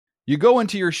You go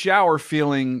into your shower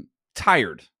feeling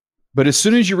tired, but as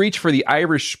soon as you reach for the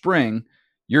Irish Spring,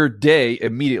 your day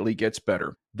immediately gets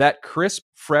better. That crisp,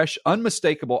 fresh,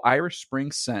 unmistakable Irish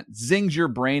Spring scent zings your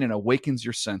brain and awakens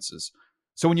your senses.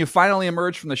 So when you finally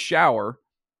emerge from the shower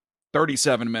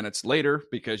 37 minutes later,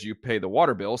 because you pay the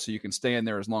water bill so you can stay in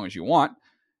there as long as you want,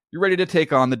 you're ready to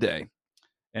take on the day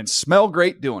and smell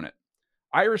great doing it.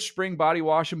 Irish Spring Body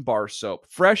Wash and Bar Soap.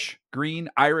 Fresh, green,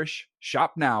 Irish.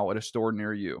 Shop now at a store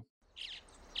near you.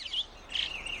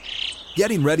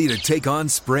 Getting ready to take on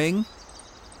spring?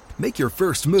 Make your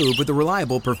first move with the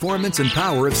reliable performance and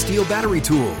power of Steel battery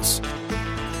tools.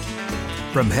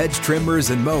 From hedge trimmers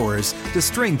and mowers to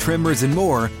string trimmers and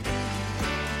more,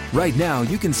 right now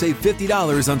you can save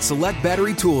 $50 on select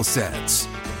battery tool sets.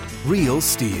 Real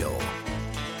Steel.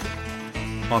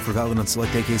 Offer valid on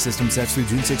select AK system sets through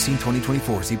June 16,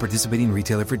 2024. See participating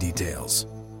retailer for details.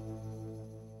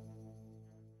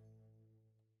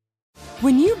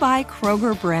 When you buy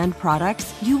Kroger brand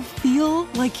products, you feel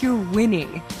like you're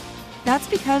winning. That's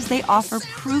because they offer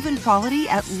proven quality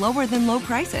at lower than low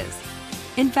prices.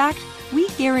 In fact, we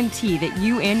guarantee that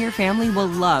you and your family will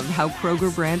love how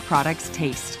Kroger brand products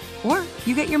taste, or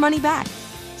you get your money back.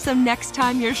 So next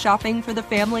time you're shopping for the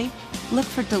family, look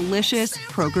for delicious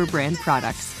Kroger brand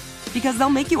products, because they'll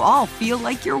make you all feel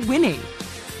like you're winning.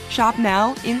 Shop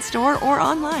now, in-store, or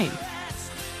online.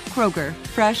 Kroger,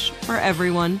 fresh for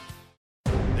everyone.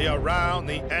 The Around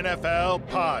the NFL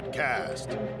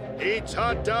podcast. Eats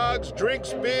hot dogs,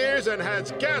 drinks beers, and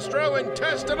has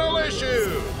gastrointestinal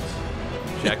issues.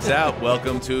 Checks out.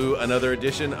 Welcome to another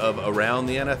edition of Around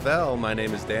the NFL. My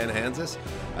name is Dan Hansis.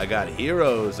 I got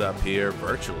heroes up here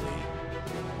virtually.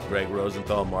 Greg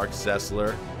Rosenthal, Mark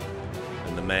Sessler,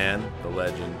 and the man, the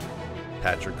legend,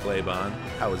 Patrick Claybon.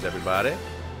 How is everybody?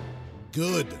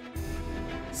 Good.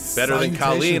 Better than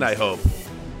Colleen, I hope.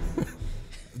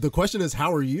 The question is,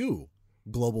 how are you,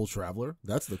 global traveler?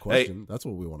 That's the question. Hey, that's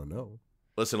what we want to know.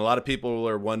 Listen, a lot of people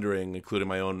are wondering, including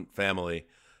my own family,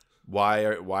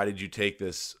 why did you take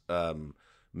this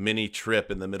mini trip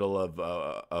in the middle of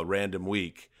a random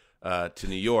week to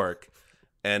New York?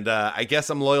 And I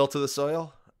guess I'm loyal to the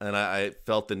soil, and I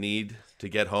felt the need to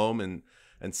get home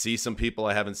and see some people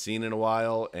I haven't seen in a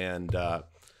while. And,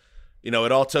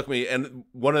 it all took me. And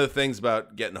one of the things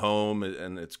about getting home,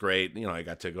 and it's great, I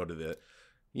got to go to the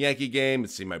Yankee game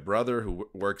and see my brother who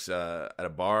works at a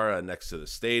bar next to the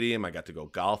stadium. I got to go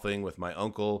golfing with my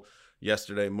uncle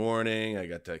yesterday morning. I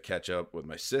got to catch up with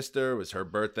my sister. It was her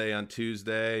birthday on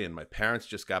Tuesday, and my parents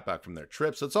just got back from their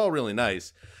trip. So it's all really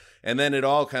nice. And then it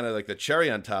all kind of like the cherry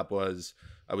on top was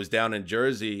I was down in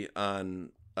Jersey on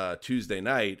Tuesday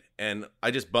night, and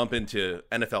I just bump into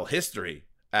NFL history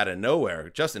out of nowhere.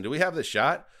 Justin, do we have the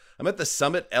shot? I'm at the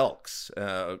Summit Elks,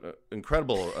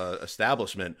 incredible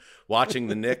establishment, watching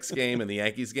the Knicks game and the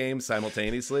Yankees game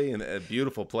simultaneously in a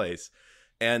beautiful place.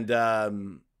 And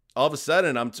all of a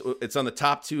sudden, it's on the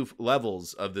top two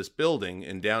levels of this building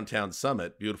in downtown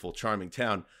Summit, beautiful, charming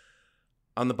town.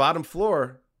 On the bottom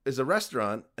floor is a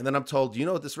restaurant, and then I'm told, you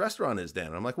know what this restaurant is, Dan?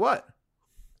 And I'm like, what?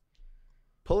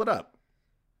 Pull it up.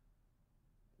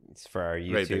 It's for our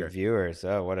YouTube viewers.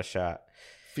 Oh, what a shot.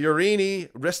 Fiorini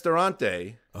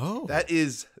Ristorante. Oh. That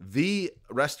is the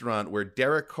restaurant where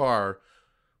Derek Carr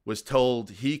was told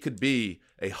he could be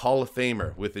a Hall of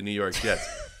Famer with the New York Jets.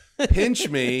 Pinch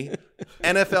me,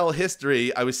 NFL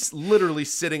history. I was literally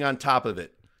sitting on top of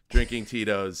it, drinking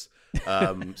Tito's.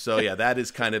 So, yeah, that has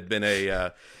kind of been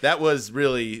that was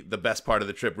really the best part of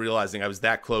the trip, realizing I was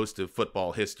that close to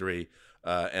football history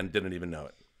and didn't even know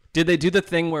it. Did they do the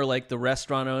thing where, like, the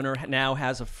restaurant owner now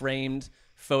has a framed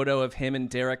photo of him and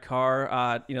Derek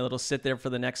Carr, it'll sit there for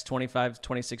the next 25,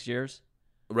 26 years?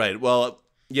 Right. Well,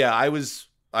 yeah, I was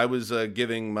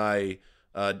giving my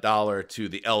dollar to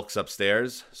the Elks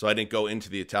upstairs, so I didn't go into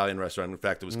the Italian restaurant. In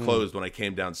fact, it was closed when I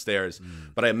came downstairs.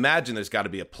 But I imagine there's got to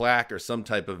be a plaque or some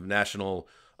type of national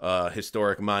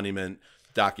historic monument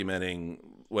documenting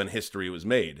when history was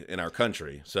made in our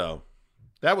country. So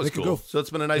that was cool. So it's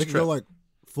been a nice trip. Go like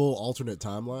full alternate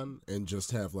timeline and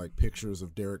just have like pictures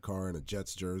of Derek Carr in a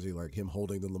Jets jersey, like him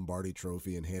holding the Lombardi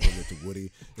trophy and handing it to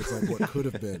Woody. It's like what could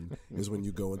have been is when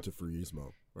you go into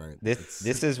Furismo, right? This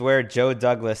is where Joe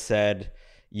Douglas said,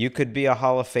 you could be a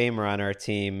Hall of Famer on our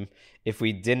team if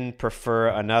we didn't prefer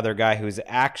another guy who's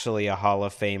actually a Hall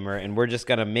of Famer, and we're just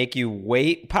going to make you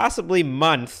wait possibly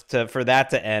months for that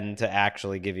to end to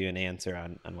actually give you an answer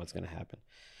on what's going to happen.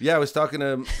 Yeah, I was talking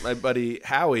to my buddy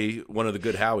Howie, one of the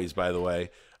good Howies, by the way,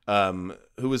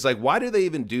 who was like, why do they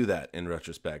even do that in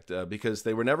retrospect? Because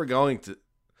they were never going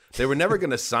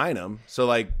to sign him. So,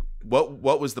 like,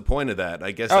 What was the point of that?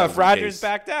 I guess. Oh, that if was the Rodgers case.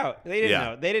 backed out, they didn't Yeah.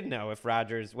 know. They didn't know if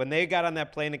Rodgers, when they got on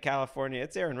that plane to California,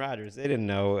 it's Aaron Rodgers. They didn't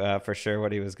know for sure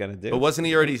what he was going to do. But wasn't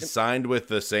he already signed with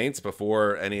the Saints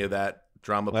before any of that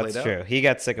drama played That's out? true. He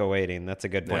got sick of waiting. That's a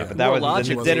good point. Yeah. But that More was the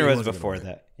logical. dinner He was wasn't before gonna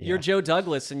wait. that. Yeah. You're Joe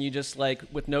Douglas, and you just like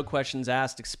with no questions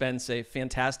asked expense a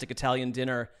fantastic Italian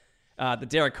dinner. The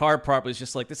Derek Carr part was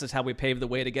just like, this is how we paved the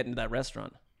way to get into that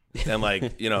restaurant. And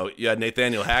like, you had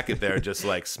Nathaniel Hackett there just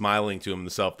like smiling to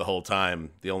himself the whole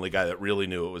time. The only guy that really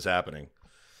knew what was happening.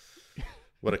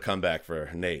 What a comeback for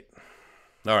Nate.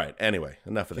 All right. Anyway,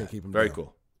 enough of Can't that. keep him Very down.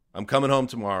 cool. I'm coming home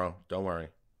tomorrow. Don't worry.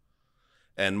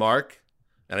 And Mark,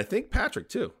 and I think Patrick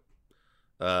too.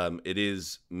 It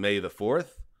is May the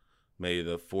 4th. May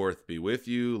the 4th be with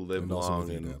you. Live And also long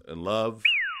with you, and Dan. love.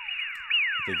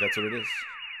 I think that's what it is.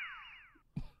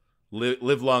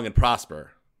 Live long and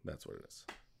prosper. That's what it is.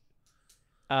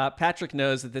 Patrick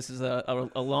knows that this is a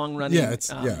long-running Yeah,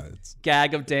 it's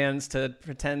gag of Dan's to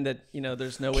pretend that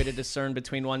there's no way to discern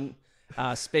between one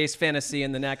space fantasy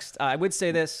and the next. I would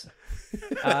say this.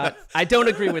 I don't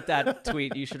agree with that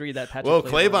tweet. You should read that, Patrick. Whoa,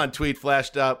 Claiborne. Claiborne tweet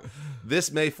flashed up. This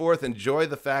May 4th, enjoy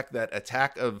the fact that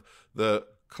Attack of the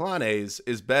Clones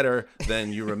is better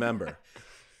than you remember.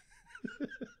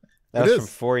 That It was from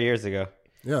is. 4 years ago.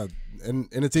 Yeah, and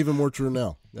it's even more true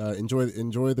now. Enjoy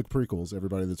the prequels,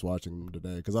 everybody that's watching them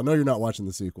today, because I know you're not watching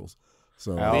the sequels.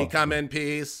 So Oh. Come in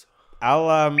peace.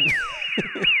 I'll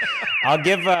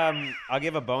give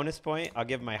a bonus point. I'll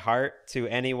give my heart to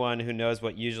anyone who knows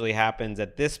what usually happens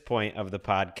at this point of the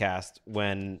podcast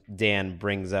when Dan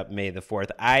brings up May the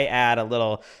 4th. I add a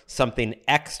little something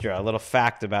extra, a little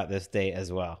fact about this date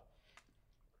as well.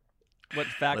 What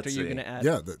fact Let's are you see. going to add?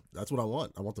 yeah, that's what I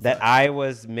want. I want the That fact. I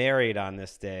was married on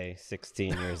this day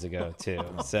 16 years ago too.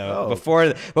 So Oh. before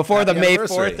the Happy May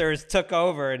anniversary. 4thers took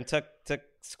over and took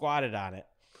squatted on it.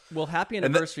 Well, happy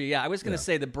anniversary. Yeah, I was going to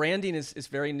say the branding is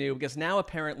very new because now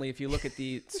apparently if you look at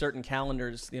the certain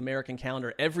calendars, the American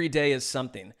calendar, every day is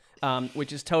something,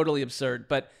 which is totally absurd.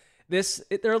 But this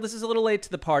is a little late to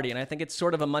the party, and I think it's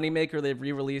sort of a moneymaker. They've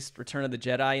re-released Return of the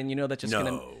Jedi, and that's just going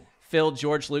to fill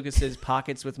George Lucas's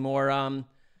pockets with more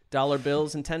dollar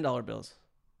bills and $10 bills.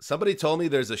 Somebody told me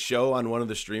there's a show on one of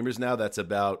the streamers now that's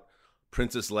about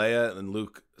Princess Leia and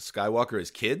Luke Skywalker as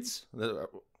kids.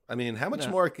 I mean, how much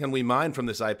more can we mine from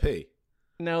this IP?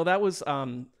 No, that was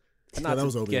not that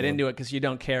was to Obi-Wan. get into it because you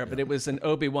don't care, but it was an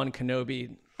Obi-Wan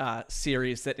Kenobi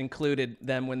series that included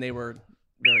them when they were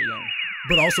very young.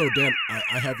 But also, Dan,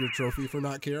 I have your trophy for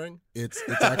not caring. It's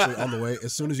actually on the way.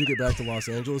 As soon as you get back to Los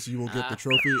Angeles, you will get the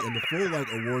trophy and the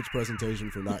full awards presentation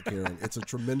for not caring. It's a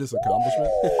tremendous accomplishment,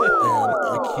 and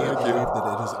I can't believe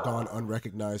that it has gone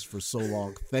unrecognized for so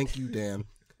long. Thank you, Dan,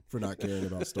 for not caring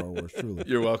about Star Wars. Truly,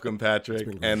 You're welcome, Patrick.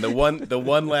 been great. And the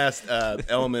one last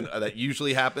element that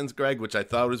usually happens, Greg, which I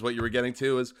thought was what you were getting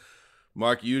to, is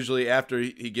Mark usually after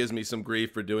he gives me some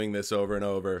grief for doing this over and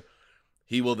over,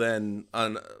 he will then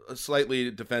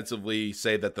slightly defensively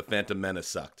say that the Phantom Menace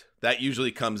sucked. That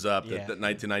usually comes up. Yeah. That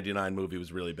 1999 movie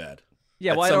was really bad.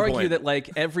 Yeah, At well, I some argue point.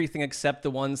 that everything except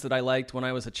the ones that I liked when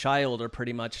I was a child are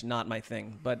pretty much not my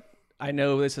thing. But I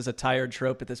know this is a tired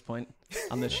trope at this point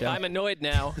on this show. I'm annoyed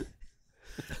now.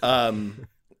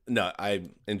 No, I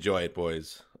enjoy it,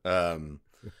 boys.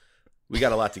 We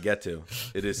got a lot to get to.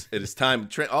 It is time.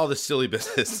 All this silly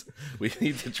business. We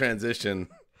need to transition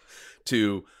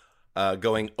to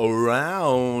going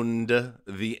around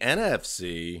the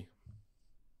NFC.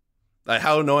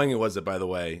 How annoying was it, by the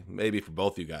way? Maybe for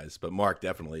both you guys, but Mark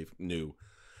definitely knew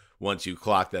once you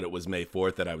clocked that it was May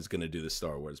 4th that I was going to do the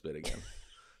Star Wars bit again.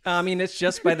 I mean, it's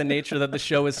just by the nature that the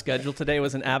show is scheduled today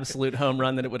was an absolute home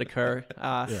run that it would occur.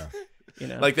 yeah.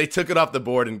 Like they took it off the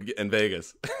board in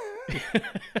Vegas.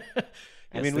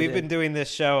 I mean, we've been doing this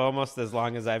show almost as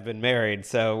long as I've been married,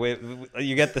 so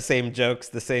you get the same jokes,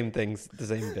 the same things, the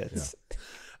same bits.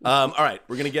 All right,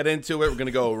 we're going to get into it. We're going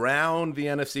to go around the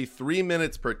NFC, 3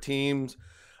 minutes per teams,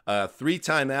 3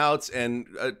 timeouts. And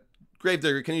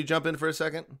Gravedigger, can you jump in for a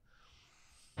second?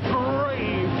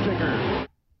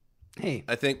 Hey,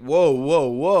 I think,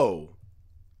 whoa.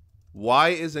 Why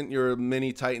isn't your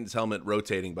mini Titans helmet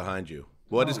rotating behind you?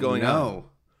 What is going on? no.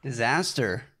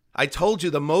 Disaster. I told you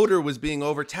the motor was being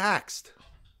overtaxed.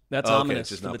 That's Okay, ominous it's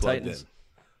just for not the plugged Titans. in.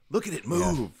 Look at it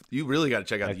move. You really got to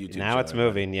check out the YouTube Now show, it's everybody.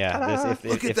 moving, yeah.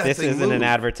 Look at If that this thing isn't an move.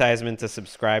 advertisement to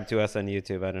subscribe to us on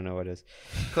YouTube, I don't know what is.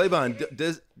 Claiborne,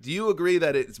 do you agree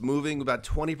that it's moving about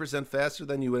 20% faster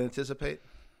than you would anticipate?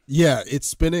 Yeah, it's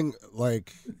spinning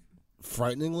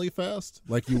frighteningly fast.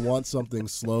 Like you want something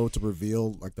slow to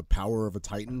reveal the power of a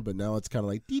Titan, but now it's kind of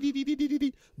like dee dee dee dee dee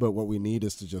dee. But what we need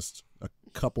is to just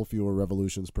couple fewer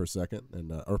revolutions per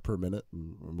second or per minute,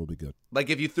 and we'll be good. Like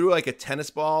if you threw like a tennis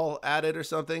ball at it or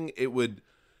something, it would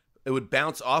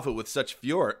bounce off it with such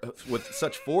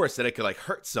force that it could like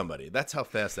hurt somebody. That's how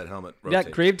fast that helmet rotates.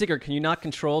 Yeah, Gravedigger, can you not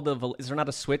control is there not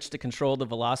a switch to control the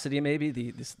velocity? Maybe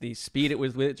the speed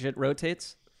with which it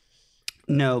rotates.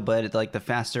 No, but like the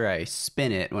faster I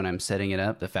spin it when I'm setting it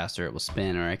up, the faster it will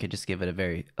spin. Or I could just give it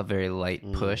a very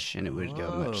light push, and it would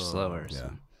go much slower. Yeah.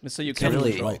 So you It's can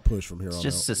really control. light push from here It's on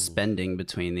just out. suspending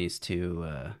between these two.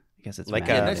 I guess it's Like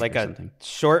magnets or a something.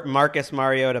 short Marcus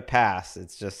Mariota pass.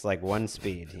 It's just like one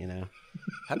speed, you know.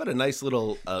 How about a nice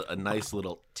little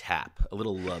tap, a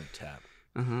little love tap?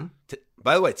 Uh-huh.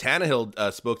 By the way,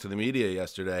 Tannehill spoke to the media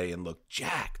yesterday and looked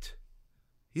jacked.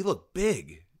 He looked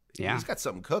big. Yeah. He's got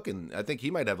something cooking. I think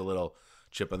he might have a little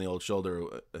chip on the old shoulder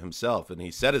himself, and he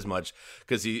said as much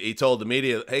because he told the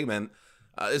media, "Hey, man,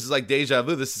 this is like deja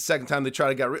vu. This is the second time they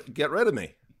try to get rid of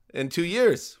me in 2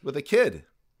 years with a kid."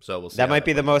 So we'll see. That might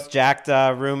be the most jacked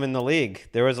room in the league.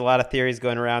 There was a lot of theories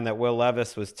going around that Will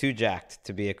Levis was too jacked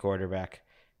to be a quarterback.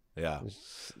 Yeah.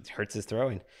 It hurts his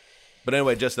throwing. But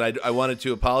anyway, Justin, I wanted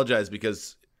to apologize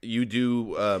because you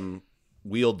do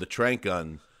wield the trank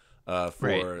gun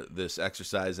for this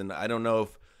exercise, and I don't know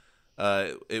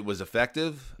if it was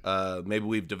effective. Maybe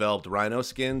we've developed rhino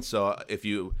skin, so if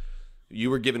you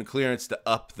were given clearance to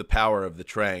up the power of the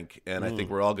trank, and I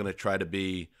think we're all going to try to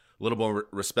be a little more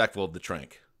respectful of the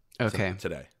trank. Okay.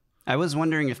 Today. I was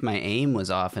wondering if my aim was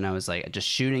off, and I was like just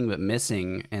shooting but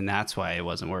missing, and that's why it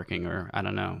wasn't working, or I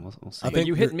don't know. We'll see. I think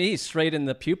You hit me straight in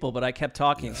the pupil, but I kept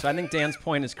talking. So I think Dan's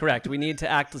point is correct. We need to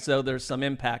act as though there's some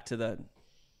impact to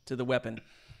the weapon.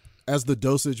 As the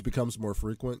dosage becomes more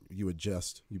frequent, you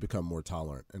adjust. You become more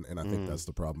tolerant, and I think that's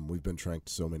the problem. We've been tranked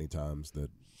so many times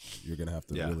that you're going to have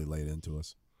to really lay it into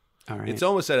us. All right. It's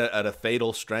almost at a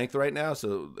fatal strength right now,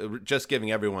 so just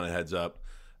giving everyone a heads up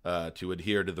to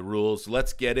adhere to the rules.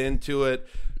 Let's get into it.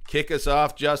 Kick us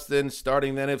off, Justin,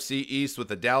 starting the NFC East with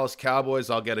the Dallas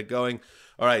Cowboys. I'll get it going.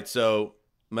 All right, so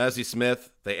Mazi Smith,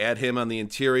 they add him on the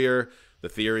interior. The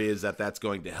theory is that that's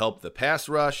going to help the pass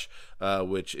rush,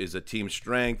 which is a team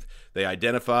strength. They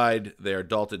identified their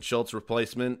Dalton Schultz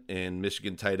replacement in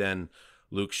Michigan tight end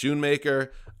Luke Schoonmaker.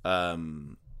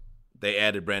 They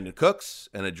added Brandon Cooks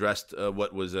and addressed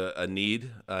what was a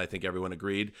need. I think everyone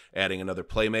agreed, adding another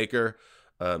playmaker.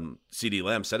 CD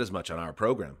Lamb said as much on our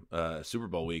program, Super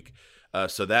Bowl week.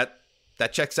 So that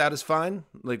checks out as fine.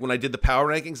 Like when I did the power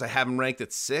rankings, I have them ranked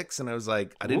at 6, and I was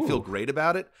like, I didn't feel great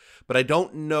about it. But I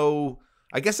don't know.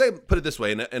 I guess I put it this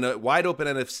way. In a wide open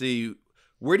NFC,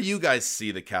 where do you guys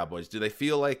see the Cowboys? Do they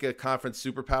feel like a conference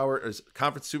superpower? Or is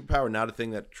conference superpower not a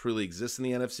thing that truly exists in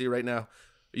the NFC right now?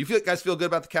 Guys feel good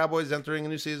about the Cowboys entering a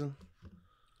new season?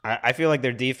 I feel like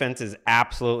their defense is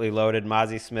absolutely loaded.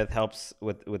 Mazi Smith helps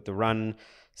with the run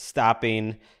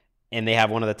stopping, and they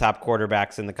have one of the top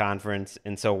quarterbacks in the conference.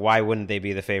 And so why wouldn't they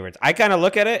be the favorites? I kind of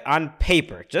look at it on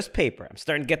paper, just paper. I'm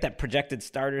starting to get that projected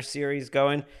starter series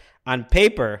going. On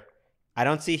paper, I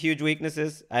don't see huge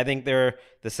weaknesses. I think they're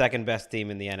the second best team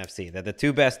in the NFC. That the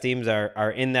two best teams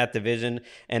are in that division,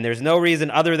 and there's no reason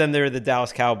other than they're the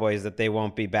Dallas Cowboys that they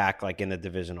won't be back like in the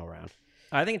divisional round.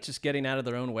 I think it's just getting out of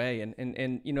their own way.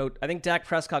 And you know, I think Dak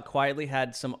Prescott quietly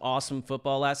had some awesome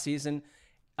football last season,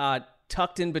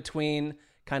 tucked in between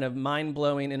kind of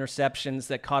mind-blowing interceptions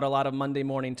that caught a lot of Monday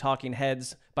morning talking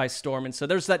heads by storm. And so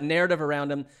there's that narrative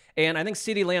around him. And I think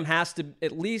CeeDee Lamb has to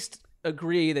at least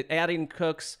agree that adding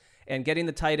Cooks and getting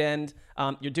the tight end,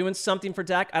 you're doing something for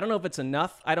Dak. I don't know if it's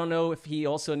enough. I don't know if he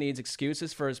also needs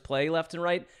excuses for his play left and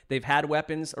right. They've had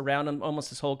weapons around him almost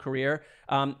his whole career.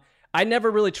 I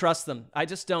never really trust them. I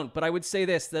just don't. But I would say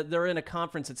this, that they're in a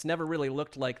conference that's never really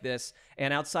looked like this.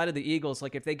 And outside of the Eagles,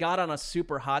 like if they got on a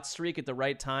super hot streak at the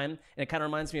right time, and it kind of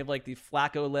reminds me of like the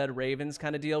Flacco-led Ravens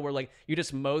kind of deal where like you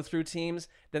just mow through teams,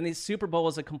 then the Super Bowl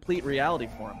is a complete reality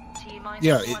for them.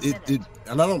 Yeah, it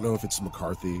and I don't know if it's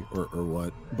McCarthy or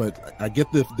what, but I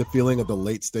get the feeling of the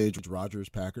late stage with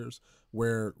Rodgers-Packers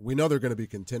where we know they're going to be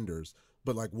contenders,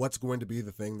 but like what's going to be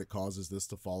the thing that causes this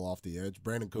to fall off the edge?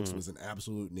 Brandon Cooks was an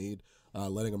absolute need.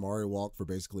 Letting Amari walk for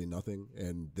basically nothing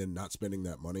and then not spending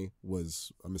that money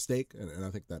was a mistake, and I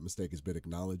think that mistake has been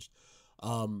acknowledged.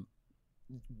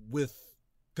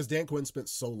 Because Dan Quinn spent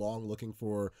so long looking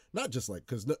for, not just like,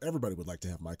 because everybody would like to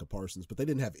have Micah Parsons, but they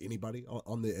didn't have anybody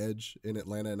on the edge in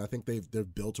Atlanta, and I think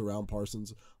they've built around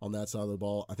Parsons on that side of the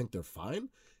ball. I think they're fine.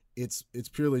 It's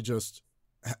purely just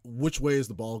which way is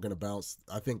the ball going to bounce.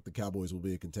 I think the Cowboys will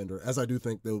be a contender, as I do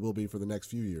think they will be for the next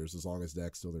few years, as long as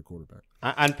Dak's still their quarterback.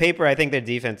 On paper, I think their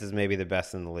defense is maybe the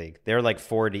best in the league. They're like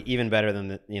 4 deep, even better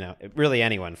than really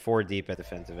anyone. 4 deep at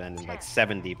defensive end and like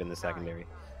 7 deep in the secondary.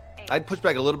 I'd push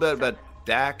back a little bit about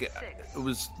Dak. It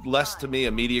was less to me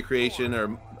a media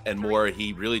creation and more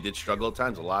he really did struggle at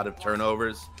times. A lot of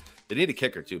turnovers. They need a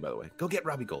kicker too, by the way. Go get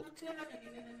Robbie Gould.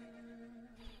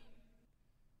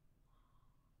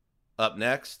 Up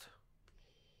next,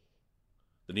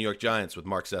 the New York Giants with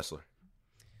Mark Sessler.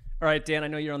 All right, Dan, I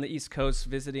know you're on the East Coast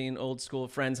visiting old school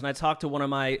friends, and I talked to one of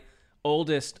my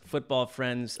oldest football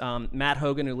friends, Matt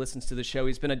Hogan, who listens to the show.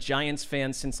 He's been a Giants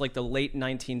fan since like the late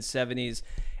 1970s,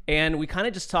 and we kind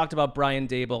of just talked about Brian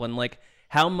Daboll and like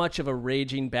how much of a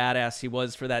raging badass he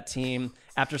was for that team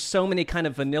after so many kind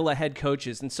of vanilla head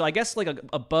coaches. And so I guess like a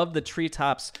above the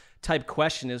treetops type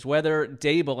question is whether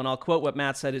Daboll, and I'll quote what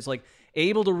Matt said, is like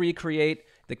able to recreate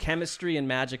the chemistry and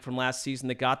magic from last season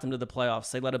that got them to the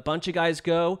playoffs. They let a bunch of guys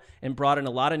go and brought in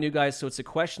a lot of new guys, so it's a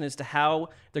question as to how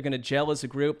they're going to gel as a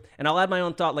group. And I'll add my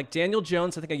own thought. Like Daniel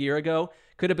Jones, I think a year ago,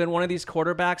 could have been one of these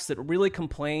quarterbacks that really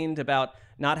complained about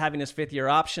not having his fifth-year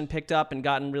option picked up and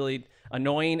gotten really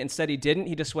annoying. Instead, he didn't.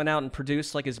 He just went out and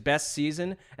produced like his best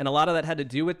season, and a lot of that had to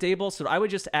do with Daboll. So I would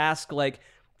just ask, like,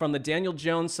 from the Daniel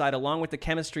Jones side, along with the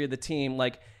chemistry of the team,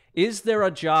 like, is there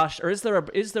a Josh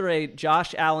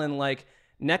Allen like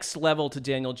next level to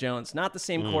Daniel Jones? Not the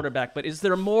same quarterback, but is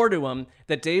there more to him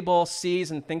that Daboll sees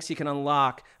and thinks he can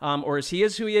unlock? Or is he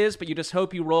who he is, but you just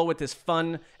hope you roll with this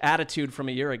fun attitude from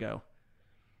a year ago?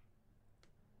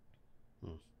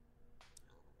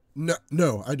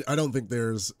 No, I don't think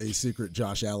there's a secret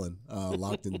Josh Allen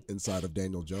locked inside of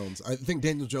Daniel Jones. I think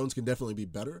Daniel Jones can definitely be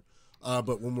better,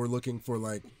 but when we're looking for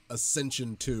like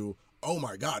ascension to, oh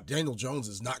my God, Daniel Jones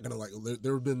is not gonna like.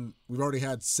 We've already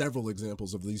had several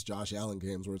examples of these Josh Allen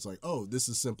games where it's like, oh, this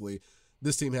is simply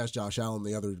this team has Josh Allen,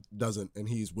 the other doesn't, and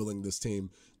he's willing this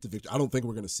team to victory. I don't think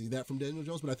we're gonna see that from Daniel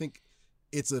Jones, but I think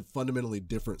it's a fundamentally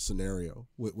different scenario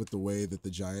with the way that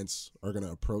the Giants are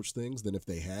gonna approach things than if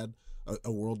they had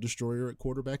a world destroyer at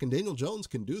quarterback, and Daniel Jones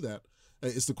can do that.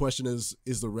 It's the question is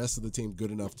the rest of the team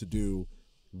good enough to do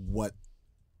what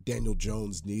Daniel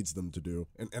Jones needs them to do?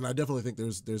 And I definitely think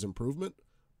there's improvement,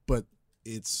 but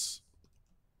it's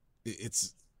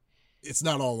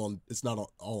not all on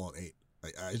 8.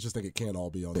 I just think it can't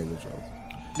all be on Daniel Jones.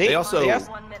 They also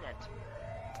 1 minute.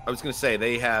 I was going to say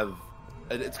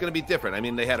it's going to be different. I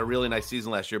mean, they had a really nice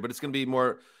season last year, but it's going to be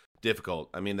more difficult.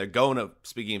 I mean,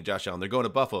 speaking of Josh Allen, they're going to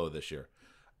Buffalo this year.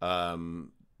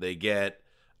 They get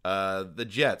the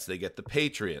Jets. They get the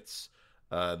Patriots.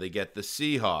 They get the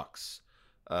Seahawks.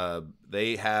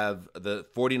 They have the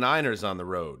 49ers on the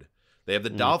road. They have the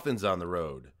Dolphins on the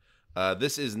road.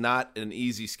 This is not an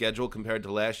easy schedule compared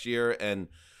to last year. And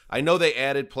I know they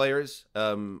added players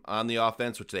on the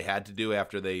offense, which they had to do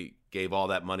after they gave all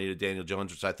that money to Daniel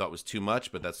Jones, which I thought was too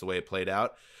much, but that's the way it played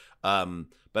out.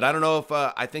 But I don't know if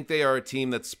I think they are a team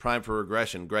that's primed for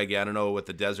regression. Greg, I don't know what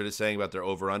the Desert is saying about their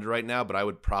over-under right now, but I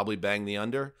would probably bang the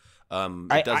under.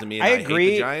 It doesn't mean I agree.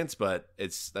 hate the Giants, but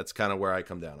that's kind of where I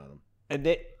come down on them.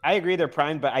 I agree they're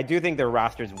primed, but I do think their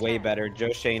roster is way better.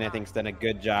 Joe Shane, I think, has done a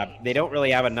good job. They don't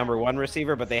really have a number one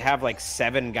receiver, but they have like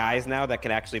 7 guys now that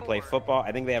can actually play football.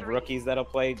 I think they have rookies that'll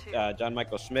play. John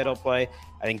Michael Schmidt will play.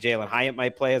 I think Jalen Hyatt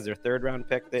might play as their 3rd-round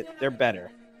pick. They're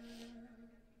better.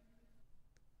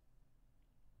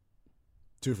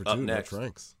 2 for 2, no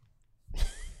Tranks.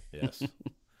 Yes.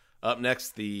 Up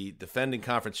next, the defending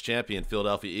conference champion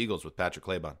Philadelphia Eagles with Patrick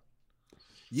Claybon.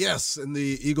 Yes, and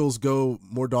the Eagles go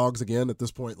more dogs again at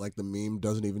this point. Like the meme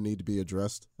doesn't even need to be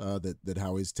addressed. That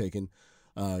Howie's taken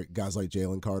guys like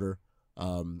Jalen Carter.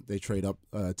 They trade up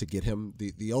to get him.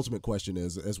 The ultimate question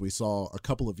is, as we saw a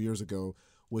couple of years ago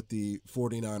with the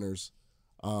 49ers,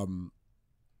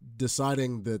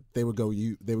 deciding that they would go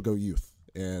youth,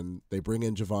 and they bring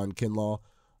in Javon Kinlaw.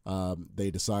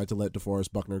 They decide to let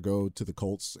DeForest Buckner go to the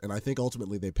Colts, and I think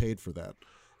ultimately they paid for that.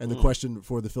 And the question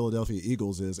for the Philadelphia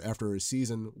Eagles is, after a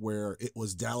season where it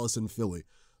was Dallas and Philly,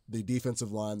 the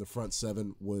defensive line, the front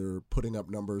 7 were putting up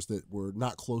numbers that were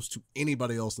not close to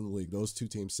anybody else in the league. Those 2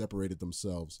 teams separated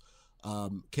themselves.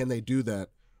 Can they do that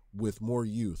with more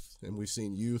youth? And we've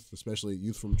seen youth, especially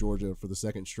youth from Georgia, for the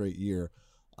 2nd straight year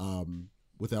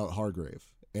without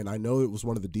Hargrave. And I know it was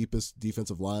one of the deepest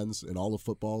defensive lines in all of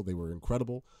football. They were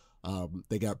incredible.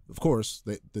 They got, of course,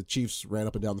 the Chiefs ran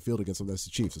up and down the field against them. That's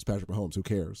the Chiefs. It's Patrick Mahomes. Who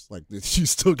cares? Like, you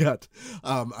still got.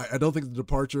 I don't think the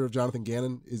departure of Jonathan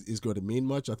Gannon is going to mean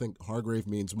much. I think Hargrave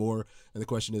means more. And the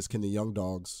question is, can the young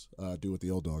dogs do what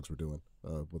the old dogs were doing?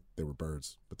 They were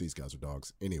birds, but these guys are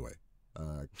dogs anyway.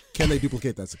 Can they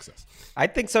duplicate that success? I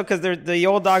think so, because the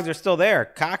old dogs are still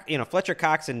there. Fletcher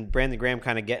Cox and Brandon Graham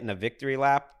kind of getting a victory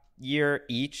lap year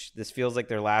each. This feels like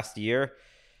their last year.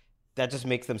 That just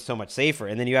makes them so much safer.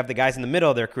 And then you have the guys in the middle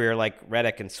of their career like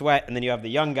Reddick and Sweat, and then you have the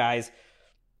young guys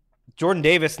Jordan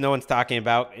Davis, no one's talking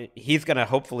about. He's going to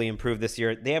hopefully improve this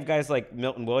year. They have guys like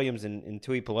Milton Williams and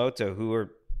Tui Peloto who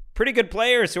are pretty good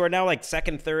players who are now like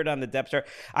second, third on the depth chart.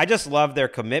 I just love their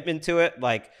commitment to it.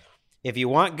 Like, if you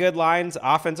want good lines,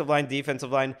 offensive line,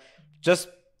 defensive line, just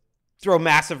throw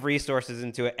massive resources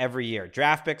into it every year.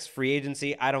 Draft picks, free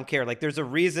agency, I don't care. Like, there's a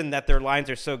reason that their lines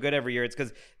are so good every year. It's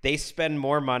because they spend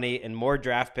more money and more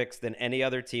draft picks than any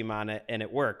other team on it, and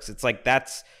it works. It's like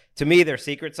that's, to me, their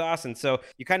secret sauce. And so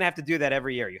you kind of have to do that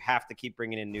every year. You have to keep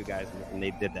bringing in new guys, and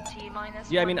they did that.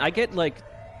 Yeah, I mean, I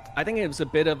think it was a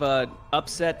bit of a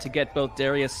upset to get both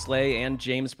Darius Slay and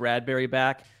James Bradbury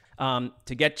back.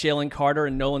 To get Jalen Carter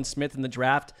and Nolan Smith in the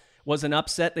draft was an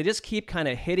upset. They just keep kind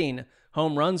of hitting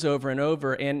home runs over and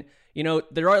over. And, you know,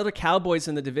 there are other Cowboys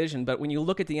in the division, but when you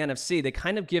look at the NFC, they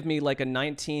kind of give me like a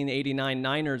 1989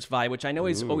 Niners vibe, which I know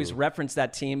he's always referenced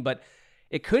that team, but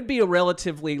it could be a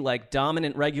relatively like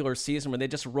dominant regular season where they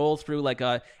just roll through like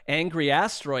a angry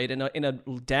asteroid in a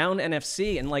down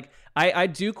NFC. And like, I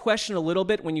do question a little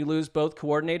bit when you lose both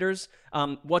coordinators,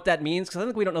 what that means. Cause I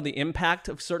think we don't know the impact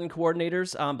of certain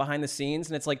coordinators behind the scenes.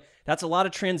 And it's like, that's a lot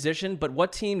of transition, but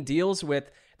what team deals with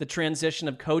the transition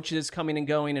of coaches coming and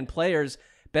going and players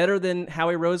better than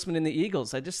Howie Roseman and the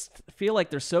Eagles? I just feel like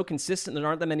they're so consistent. There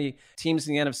aren't that many teams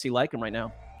in the NFC like them right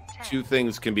now. Two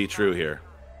things can be true here.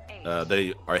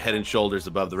 They are head and shoulders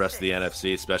above the rest of the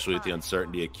NFC, especially with the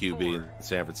uncertainty at QB in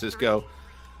San Francisco.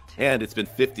 And it's been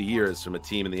 50 years from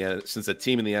since a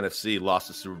team in the NFC lost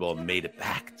the Super Bowl and made it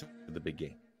back to the big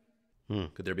game.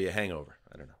 Could there be a hangover?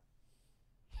 I don't know.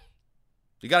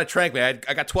 You got to trank me. I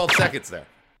got 12 seconds there.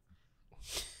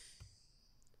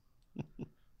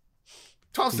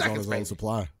 12 He's seconds, on his own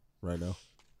supply right now.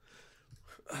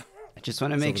 I just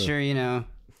want to make sure, you know,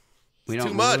 we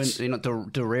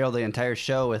don't derail the entire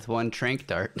show with one trank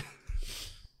dart.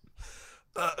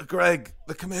 Greg,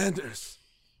 the Commanders.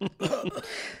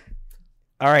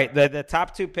 All right, the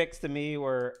top two picks to me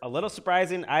were a little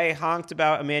surprising. I honked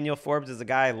about Emmanuel Forbes as a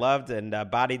guy I loved and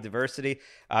body diversity.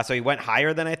 So he went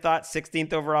higher than I thought,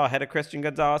 16th overall ahead of Christian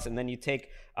Gonzalez. And then you take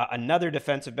another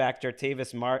defensive back,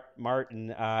 Jartavis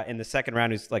Martin, in the second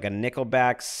round, who's like a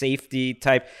nickelback safety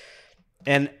type.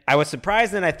 And I was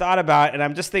surprised and I thought about it, and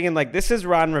I'm just thinking, like, this is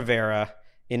Ron Rivera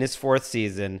in his fourth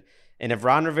season. And if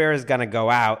Ron Rivera is going to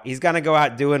go out, he's going to go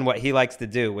out doing what he likes to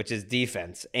do, which is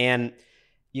defense. And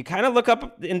you kind of look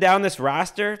up and down this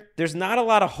roster, there's not a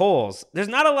lot of holes. There's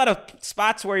not a lot of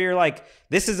spots where you're like,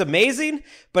 this is amazing,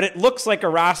 but it looks like a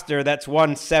roster that's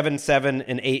won 7, 7,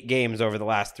 and 8 games over the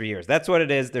last 3 years. That's what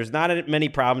it is. There's not many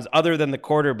problems other than the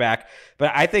quarterback,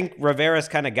 but I think Rivera's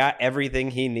kind of got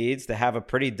everything he needs to have a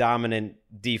pretty dominant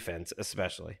defense,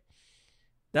 especially.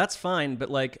 That's fine, but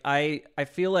like I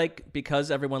feel like because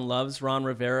everyone loves Ron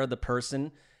Rivera, the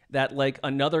person, that like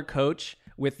another coach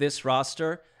with this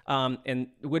roster and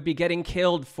would be getting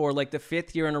killed for like the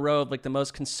 5th year in a row of like the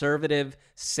most conservative,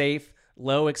 safe,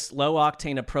 low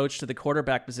octane approach to the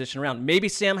quarterback position around. Maybe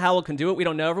Sam Howell can do it. We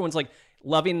don't know. Everyone's like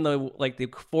loving the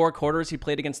 4 quarters he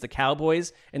played against the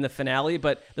Cowboys in the finale,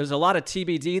 but there's a lot of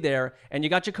TBD there. And you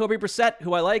got Jacoby Brissett,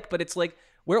 who I like, but it's like,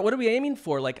 what are we aiming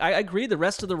for? Like, I agree the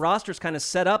rest of the roster is kind of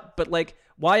set up, but like,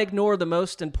 why ignore the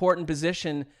most important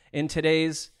position in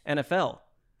today's NFL?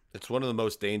 It's one of the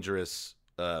most dangerous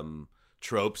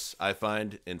tropes I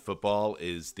find in football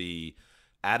is the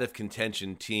out of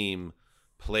contention team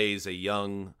plays a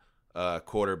young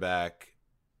quarterback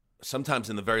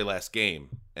sometimes in the very last game,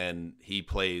 and he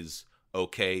plays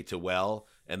okay to well,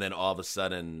 and then all of a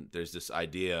sudden there's this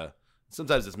idea,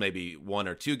 sometimes it's maybe 1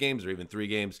 or 2 games or even 3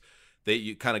 games, that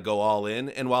you kind of go all in.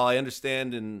 And while I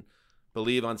understand and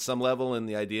believe on some level in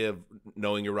the idea of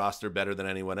knowing your roster better than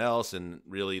anyone else, and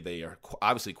really they are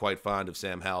obviously quite fond of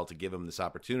Sam Howell to give him this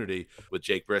opportunity with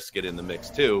Jake Brisket in the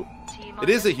mix too, it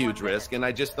is a huge risk, and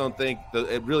I just don't think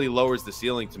it really lowers the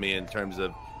ceiling to me in terms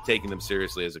of taking them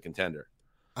seriously as a contender.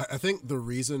 I think the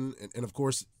reason, and of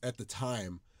course at the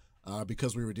time,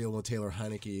 because we were dealing with Taylor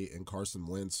Heineke and Carson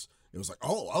Wentz, it was like,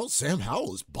 oh, Sam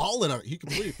Howell is balling out. He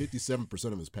completed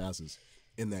 57% of his passes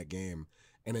in that game.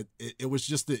 And it was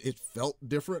just that it felt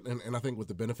different. And I think with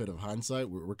the benefit of hindsight,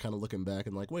 we're kind of looking back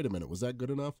and like, wait a minute, was that good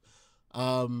enough?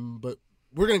 But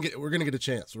we're gonna get a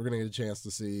chance. We're gonna get a chance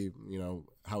to see, you know,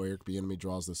 how Eric Bieniemy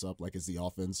draws this up. Like, is the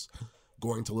offense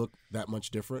going to look that much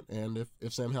different? And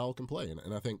if Sam Howell can play,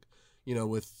 and I think, you know,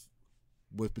 with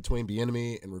between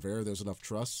Bieniemy and Rivera, there's enough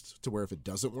trust to where if it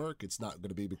doesn't work, it's not going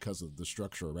to be because of the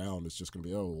structure around. It's just going to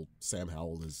be, oh, Sam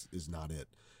Howell is not it,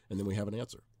 and then we have an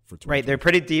answer. Right, they're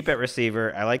pretty deep at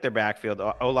receiver. I like their backfield.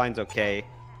 O-line's okay.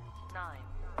 9,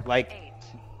 like 8,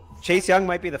 Chase Young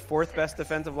might be the 4th best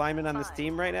defensive lineman on this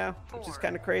team right now, which is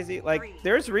kind of crazy. Like,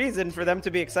 there's reason for them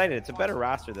to be excited. It's a better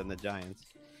roster than the Giants.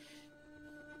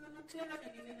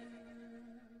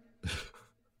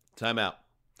 Timeout.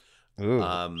 Ooh.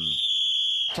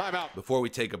 Timeout. Before we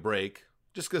take a break,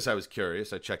 just because I was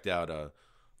curious, I checked out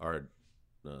our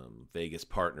Vegas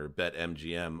partner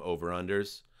BetMGM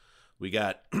over-unders. We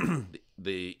got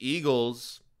the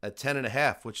Eagles at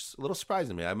 10.5, which is a little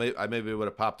surprising to me. I maybe would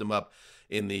have popped them up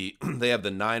in the. They have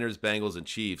the Niners, Bengals, and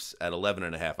Chiefs at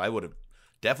 11.5. I would have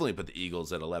definitely put the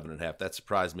Eagles at 11.5. That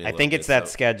surprised me. I think it's that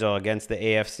schedule against the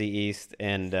AFC East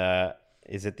and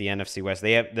is it the NFC West?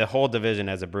 They have the whole division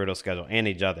has a brutal schedule and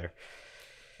each other.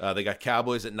 They got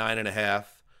Cowboys at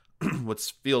 9.5,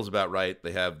 which feels about right.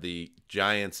 They have the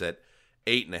Giants at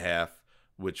 8.5,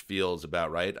 which feels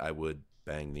about right. I would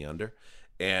bang the under,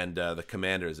 and the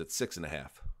Commanders at 6.5.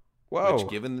 Whoa! Which,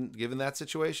 given that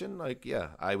situation, like, yeah,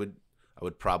 I would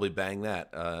probably bang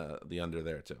that the under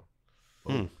there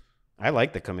too. I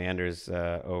like the Commanders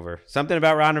over. Something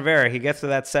about Ron Rivera. He gets to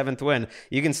that 7th win.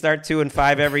 You can start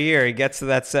 2-5 every year. He gets to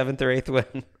that 7th or 8th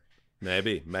win.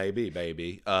 Maybe,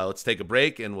 baby. Let's take a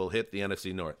break, and we'll hit the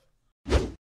NFC North.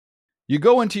 You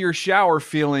go into your shower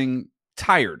feeling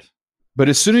tired, but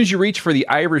as soon as you reach for the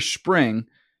Irish Spring,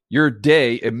 your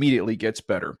day immediately gets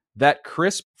better. That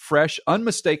crisp, fresh,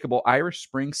 unmistakable Irish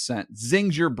Spring scent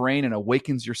zings your brain and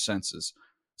awakens your senses.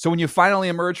 So when you finally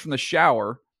emerge from the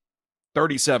shower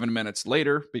 37 minutes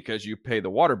later, because you pay the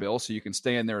water bill so you can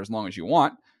stay in there as long as you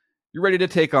want, you're ready to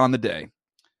take on the day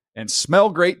and smell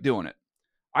great doing it.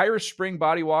 Irish Spring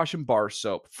Body Wash and Bar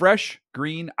Soap. Fresh,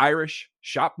 green, Irish.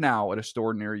 Shop now at a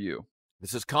store near you.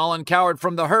 This is Colin Cowherd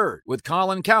from The Herd with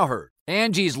Colin Cowherd.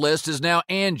 Angie's List is now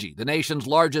Angie, the nation's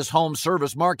largest home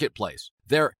service marketplace.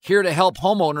 They're here to help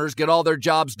homeowners get all their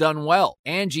jobs done well.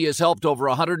 Angie has helped over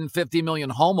 150 million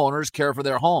homeowners care for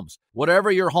their homes. Whatever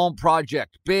your home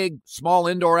project, big, small,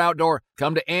 indoor, outdoor,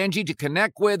 come to Angie to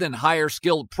connect with and hire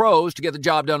skilled pros to get the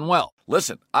job done well.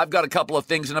 Listen, I've got a couple of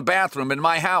things in a bathroom in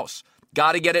my house.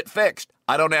 Got to get it fixed.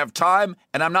 I don't have time,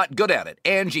 and I'm not good at it.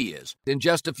 Angie is. In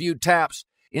just a few taps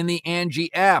in the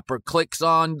Angie app or clicks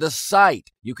on the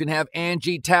site, you can have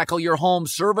Angie tackle your home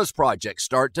service project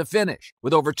start to finish.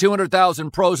 With over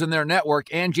 200,000 pros in their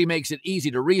network, Angie makes it easy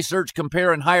to research,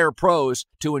 compare, and hire pros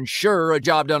to ensure a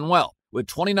job done well. With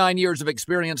 29 years of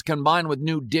experience combined with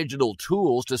new digital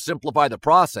tools to simplify the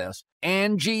process,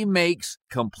 Angie makes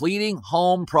completing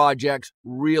home projects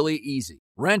really easy.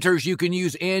 Renters, you can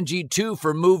use Angie too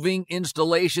for moving,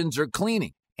 installations, or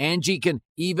cleaning. Angie can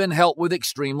even help with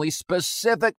extremely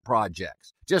specific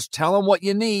projects. Just tell them what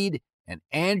you need, and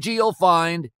Angie will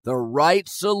find the right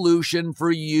solution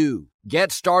for you.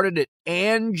 Get started at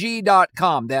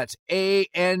Angie.com. That's ANGI.com,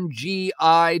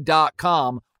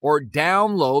 or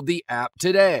download the app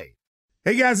today.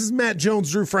 Hey guys, this is Matt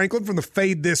Jones, Drew Franklin from the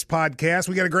Fade This podcast.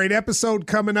 We got a great episode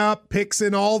coming up, picks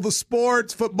in all the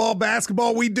sports, football,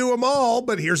 basketball, we do them all,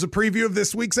 but here's a preview of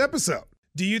this week's episode.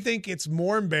 Do you think it's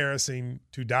more embarrassing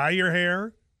to dye your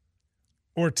hair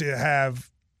or to have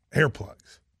hair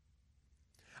plugs?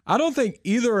 I don't think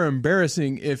either are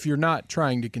embarrassing if you're not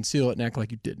trying to conceal it and act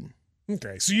like you didn't.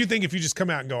 Okay, so you think if you just come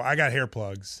out and go, I got hair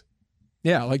plugs.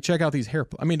 Yeah, like check out these hair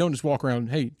plugs. I mean, don't just walk around,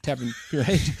 hey, tapping,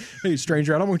 hey,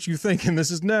 stranger, I don't want you thinking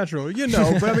this is natural. You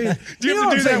know, but I mean, do you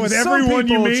have to do that with everyone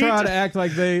you meet? Try to act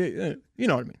like they, you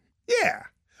know what I mean? Yeah.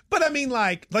 But I mean,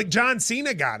 like John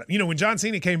Cena got it. You know, when John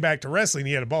Cena came back to wrestling,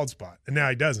 he had a bald spot, and now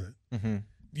he doesn't. Mm-hmm.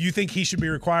 Do you think he should be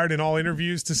required in all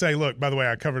interviews to say, look, by the way,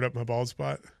 I covered up my bald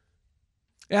spot?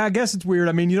 Yeah, I guess it's weird.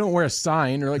 I mean, you don't wear a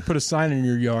sign or like put a sign in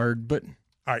your yard, but.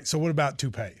 All right, so what about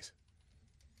toupees?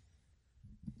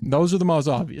 Those are the most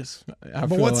obvious.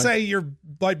 But let's say you're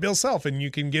like Bill Self and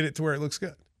you can get it to where it looks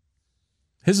good.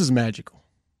 His is magical.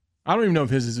 I don't even know if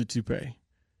his is a toupee.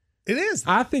 It is.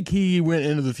 I think he went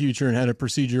into the future and had a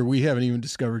procedure we haven't even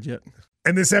discovered yet.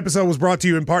 And this episode was brought to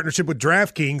you in partnership with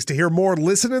DraftKings. To hear more,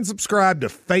 listen and subscribe to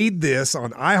Fade This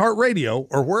on iHeartRadio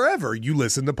or wherever you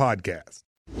listen to podcasts.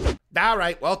 All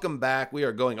right, welcome back. We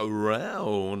are going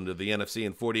around the NFC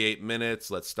in 48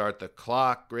 minutes. Let's start the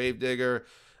clock, Gravedigger.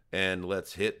 And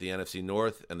let's hit the NFC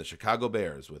North and the Chicago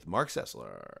Bears with Mark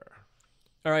Sessler.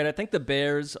 All right, I think the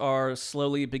Bears are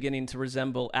slowly beginning to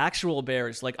resemble actual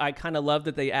Bears. Like, I kind of love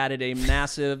that they added a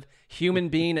massive human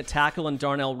being at tackle in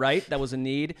Darnell Wright. That was a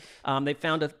need. They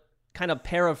found a kind of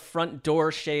pair of front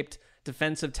door-shaped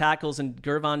defensive tackles in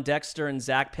Gervon Dexter and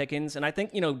Zach Pickens. And I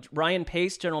think, Ryan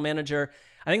Pace, general manager,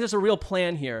 I think there's a real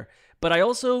plan here. But I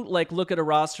also look at a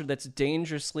roster that's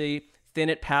dangerously thin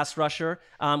at pass rusher,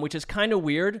 which is kind of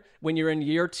weird when you're in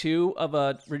year 2 of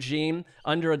a regime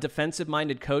under a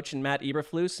defensive-minded coach in Matt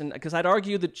Eberflus. And because I'd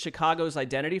argue that Chicago's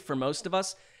identity for most of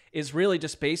us is really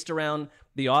just based around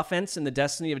the offense and the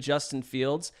destiny of Justin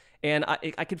Fields. And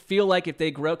I could feel like if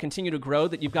they continue to grow,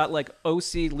 that you've got like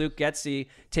OC Luke Getsy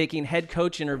taking head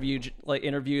coach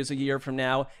interviews a year from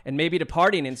now and maybe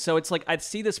departing. And so it's like I'd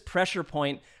see this pressure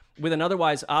point with an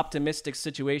otherwise optimistic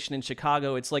situation in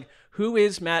Chicago. It's like, who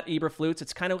is Matt Eberflus?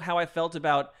 It's kind of how I felt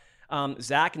about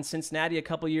Zach in Cincinnati a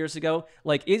couple years ago.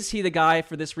 Like, is he the guy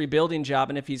for this rebuilding job?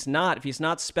 And if he's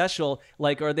not special,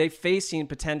 like, are they facing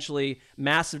potentially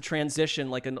massive transition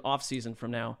like an offseason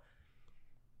from now?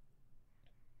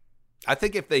 I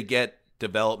think if they get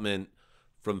development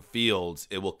from Fields,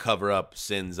 it will cover up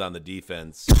sins on the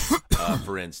defense,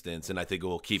 for instance, and I think it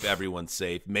will keep everyone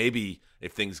safe. Maybe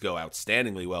if things go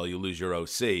outstandingly well, you lose your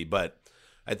OC, but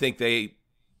I think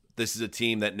this is a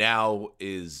team that now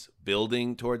is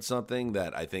building towards something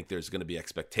that I think there's going to be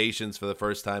expectations for the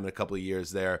first time in a couple of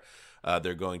years there.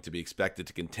 They're going to be expected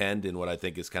to contend in what I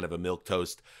think is kind of a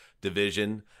milquetoast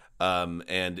division.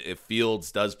 And if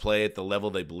Fields does play at the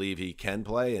level they believe he can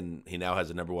play, and he now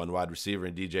has a number 1 wide receiver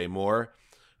in DJ Moore,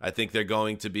 I think they're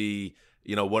going to be,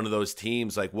 one of those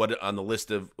teams like what on the list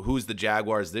of who's the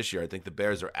Jaguars this year. I think the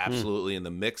Bears are absolutely in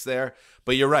the mix there.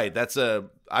 But you're right.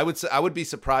 I would be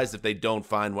surprised if they don't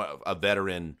find a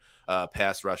veteran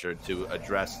pass rusher to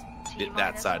address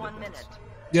that side of it.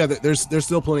 Yeah, there's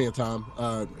still plenty of time,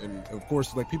 and of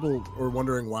course, like people are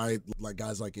wondering why like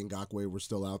guys like Ngakoue were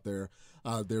still out there.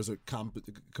 There's a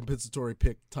compensatory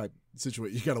pick type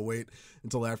situation. You got to wait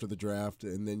until after the draft,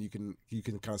 and then you can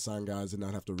kind of sign guys and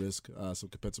not have to risk some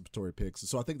compensatory picks.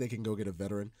 So I think they can go get a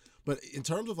veteran. But in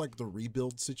terms of like the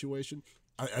rebuild situation,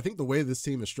 I think the way this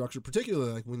team is structured,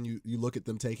 particularly like when you look at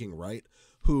them taking Wright,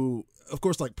 who of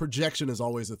course like projection is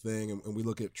always a thing, and we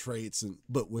look at traits,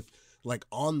 but with like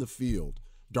on the field.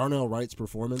 Darnell Wright's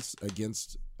performance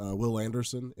against Will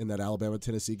Anderson in that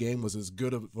Alabama-Tennessee game was as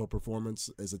good of a performance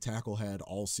as a tackle had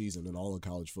all season in all of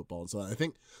college football. And so I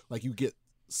think like you get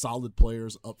solid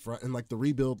players up front, and like the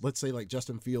rebuild, let's say like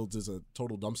Justin Fields is a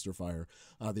total dumpster fire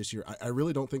this year. I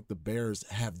really don't think the Bears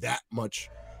have that much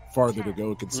farther to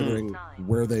go considering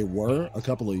where they were a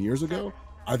couple of years ago.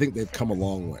 I think they've come a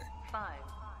long way.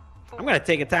 I'm going to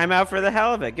take a timeout for the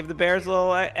hell of it. Give the Bears a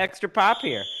little extra pop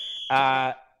here.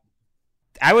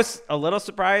 I was a little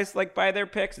surprised, like, by their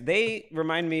picks. They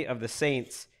remind me of the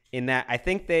Saints in that I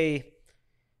think they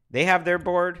have their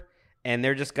board and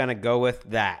they're just gonna go with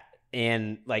that.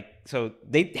 And like, so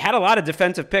they had a lot of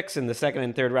defensive picks in the second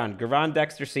and third round. Gervon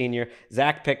Dexter Sr.,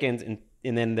 Zach Pickens, and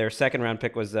then their second round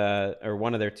pick was, or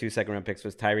one of their 2 second round picks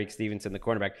was Tyreek Stevenson, the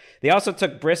cornerback. They also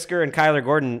took Brisker and Kyler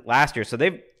Gordon last year, so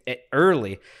they've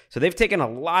taken a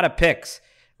lot of picks.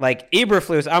 Like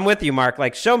Eberflus, I'm with you, Mark.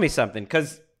 Like, show me something,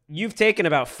 because you've taken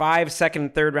about 5 second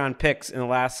and third round picks in the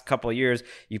last couple of years.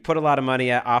 You put a lot of money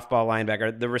at off-ball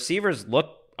linebacker. The receivers look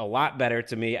a lot better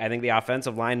to me. I think the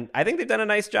offensive line, I think they've done a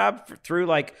nice job through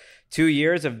like 2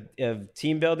 years of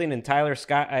team building. And Tyler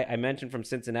Scott, I mentioned from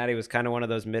Cincinnati, was kind of one of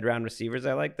those mid-round receivers.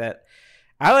 I like that.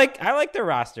 I like their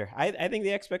roster. I think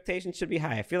the expectations should be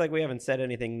high. I feel like we haven't said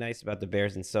anything nice about the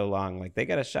Bears in so long. Like, they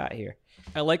got a shot here.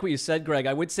 I like what you said, Greg.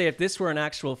 I would say if this were an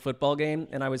actual football game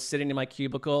and I was sitting in my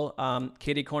cubicle,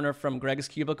 kitty corner from Greg's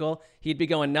cubicle, he'd be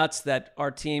going nuts that our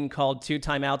team called 2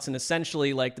 timeouts in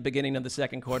essentially like the beginning of the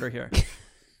second quarter here.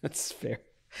 That's fair.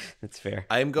 That's fair.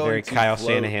 I'm going very to Kyle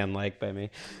float. Shanahan-like by me.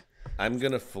 I'm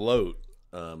going to float.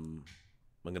 I'm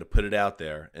going to put it out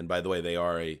there. And by the way, they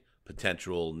are a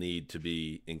potential need to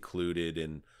be included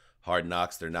in Hard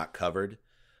Knocks. They're not covered.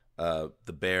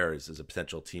 The Bears is a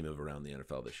potential team of around the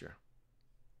NFL this year.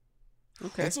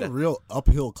 Okay, that's a real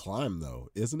uphill climb, though,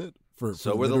 isn't it?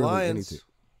 So were the Lions.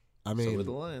 I mean, so were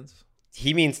the Lions.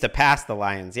 He means to pass the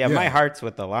Lions. Yeah, my heart's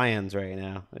with the Lions right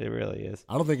now. It really is.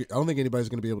 I don't think anybody's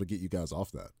going to be able to get you guys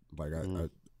off that. Like,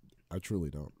 I truly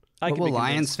don't. What will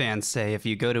Lions fans say if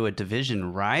you go to a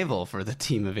division rival for the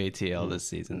team of ATL this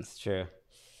season? That's true.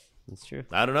 That's true.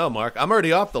 I don't know, Mark. I'm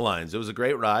already off the Lions. It was a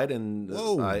great ride, and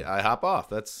I hop off.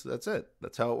 That's it.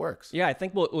 That's how it works. Yeah, I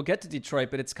think we'll get to Detroit,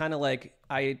 but it's kind of like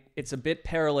it's a bit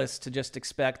perilous to just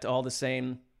expect all the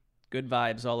same good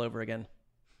vibes all over again.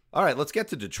 All right, let's get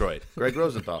to Detroit. Greg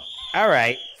Rosenthal. All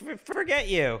right, forget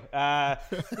you.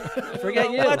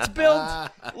 Forget you.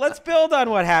 Let's build on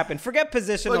what happened. Forget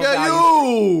positional Forget values.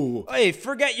 you. Hey,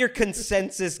 forget your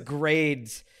consensus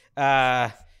grades.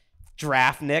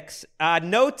 Draft Nicks.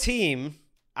 No team,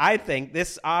 I think,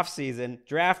 this offseason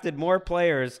drafted more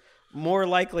players more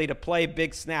likely to play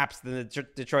big snaps than the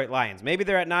Detroit Lions. Maybe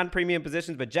they're at non-premium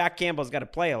positions, but Jack Campbell's got to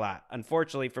play a lot,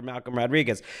 unfortunately for Malcolm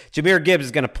Rodriguez. Jahmyr Gibbs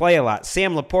is going to play a lot.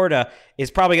 Sam Laporta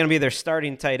is probably going to be their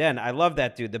starting tight end. I love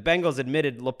that dude. The Bengals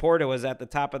admitted Laporta was at the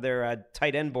top of their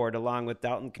tight end board along with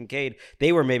Dalton Kincaid.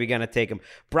 They were maybe going to take him.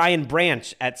 Brian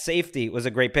Branch at safety was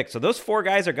a great pick. So those 4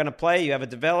 guys are going to play. You have a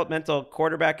developmental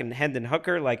quarterback in Hendon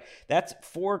Hooker. Like, that's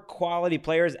 4 quality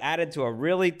players added to a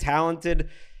really talented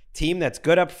team that's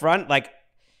good up front. Like,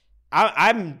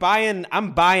 I'm buying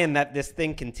that this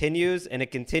thing continues, and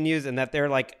that they're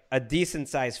like a decent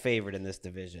sized favorite in this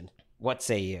division. What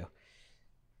say you?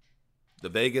 The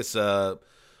Vegas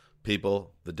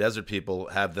people, the Desert people,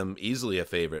 have them easily a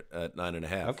favorite at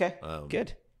 9.5. Okay,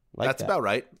 good. That's about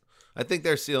right. I think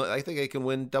they're I think they can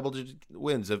win double-digit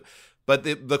wins. But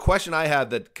the question I have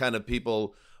that kind of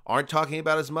people aren't talking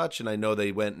about as much, and I know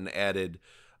they went and added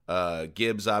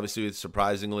Gibbs, obviously,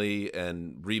 surprisingly,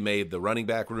 and remade the running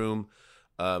back room.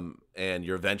 And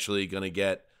you're eventually going to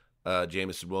get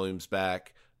Jameson Williams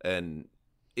back. And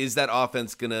is that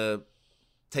offense going to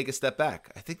take a step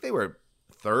back? I think they were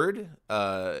third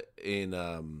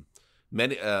in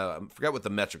many. I forgot what the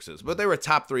metrics is, but they were a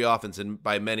top 3 offense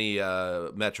by many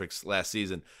metrics last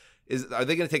season. Are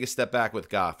they going to take a step back with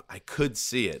Goff? I could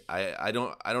see it. I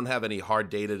don't have any hard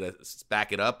data to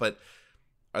back it up, but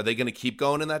are they going to keep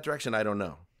going in that direction? I don't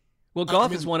know. Well,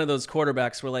 Goff is one of those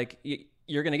quarterbacks where, like,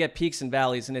 you're going to get peaks and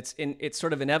valleys, and it's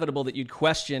sort of inevitable that you'd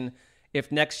question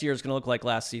if next year is going to look like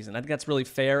last season. I think that's really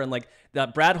fair. And, like,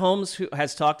 Brad Holmes, who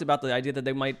has talked about the idea that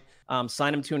they might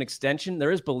sign him to an extension,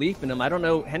 there is belief in him. I don't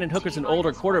know. Hendon Hooker's an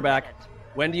older quarterback.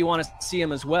 When do you want to see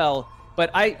him as well?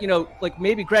 But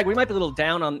maybe, Greg, we might be a little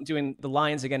down on doing the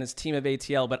Lions again as team of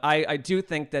ATL, but I do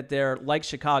think that they're like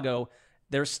Chicago.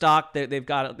 Their stock, they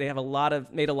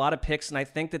have made a lot of picks, and I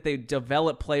think that they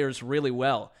develop players really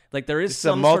well. Like, there is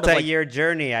some a multi-year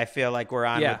journey. I feel like we're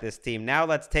on with this team. Now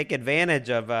let's take advantage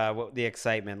of the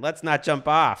excitement. Let's not jump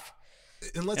off.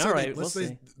 And let's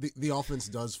say the offense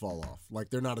does fall off. Like,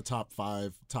 they're not a top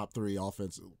 5, top 3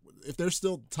 offense. If they're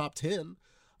still top 10,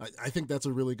 I think that's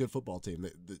a really good football team.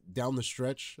 Down the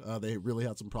stretch, they really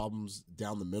had some problems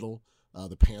down the middle.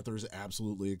 The Panthers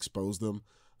absolutely exposed them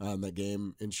in that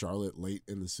game in Charlotte late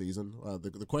in the season.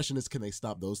 The question is, can they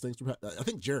stop those things? I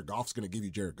think Jared Goff's going to give you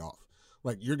Jared Goff.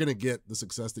 Like, you're going to get the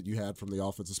success that you had from the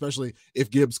offense, especially if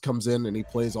Gibbs comes in and he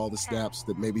plays all the snaps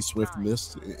that maybe Swift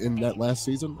missed in that last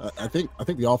season. I think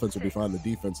the offense will be fine. The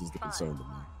defense is the concern to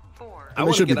me. And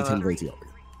they should be the team of ATL.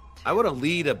 I want to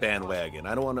lead a bandwagon.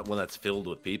 I don't want one that's filled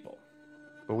with people.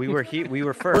 But we were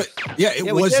first. But,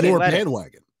 it was your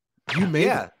bandwagon. You made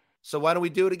it. So why don't we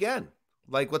do it again?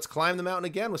 Like, let's climb the mountain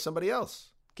again with somebody else.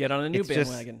 Get on a new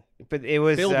bandwagon. But it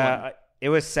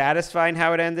was satisfying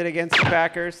how it ended against the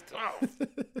Packers.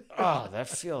 Oh, that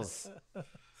feels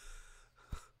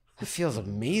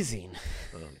amazing.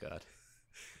 Oh God,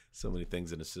 so many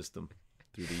things in a system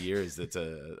through the years. It's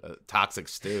a toxic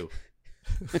stew.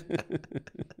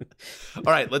 All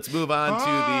right, let's move on to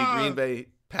the Green Bay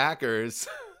Packers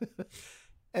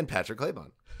and Patrick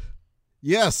Claybon.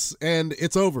 Yes, and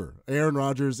it's over. Aaron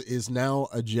Rodgers is now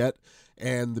a Jet,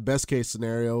 and the best case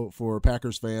scenario for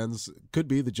Packers fans could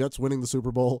be the Jets winning the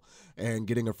Super Bowl and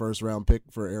getting a first-round pick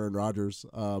for Aaron Rodgers.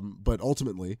 But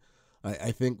ultimately,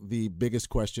 I think the biggest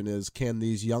question is, can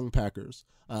these young Packers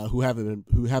who haven't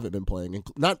been playing,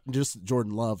 not just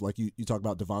Jordan Love, like you talk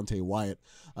about Devontae Wyatt,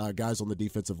 guys on the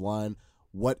defensive line,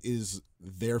 what is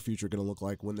their future going to look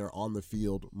like when they're on the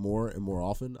field more and more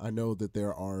often? I know that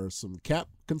there are some cap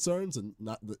concerns, and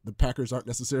the Packers aren't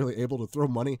necessarily able to throw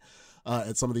money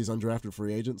at some of these undrafted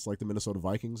free agents like the Minnesota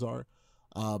Vikings are.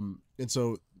 And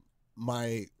so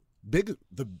the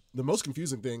most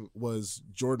confusing thing was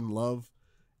Jordan Love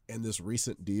and this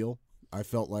recent deal. I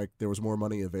felt like there was more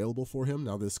money available for him.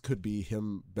 Now, this could be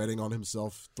him betting on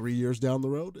himself 3 years down the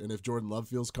road. And if Jordan Love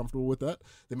feels comfortable with that,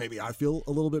 then maybe I feel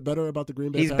a little bit better about the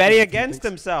Green Bay Packers. He's betting against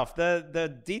himself.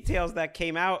 The details that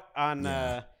came out on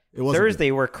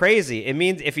Thursday were crazy. It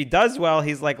means if he does well,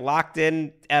 he's like locked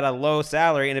in at a low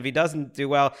salary. And if he doesn't do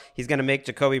well, he's going to make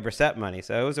Jacoby Brissett money.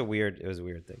 So it was a weird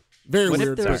thing. Very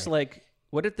weird.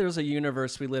 What if there's a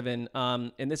universe we live in?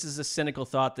 And this is a cynical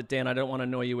thought that, Dan, I don't want to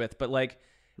annoy you with, but like,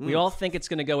 we all think it's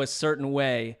going to go a certain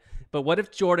way, but what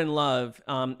if Jordan Love,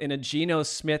 in a Geno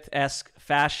Smith-esque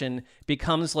fashion,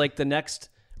 becomes like the next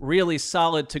really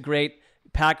solid to great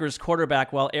Packers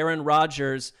quarterback, while Aaron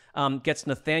Rodgers gets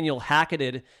Nathaniel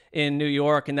Hacketed in New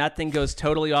York, and that thing goes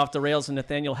totally off the rails, and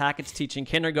Nathaniel Hackett's teaching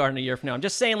kindergarten a year from now. I'm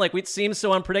just saying, like, it seems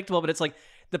so unpredictable, but it's like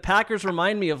the Packers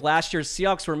remind me of last year's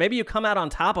Seahawks, where maybe you come out on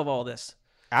top of all this.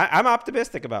 I'm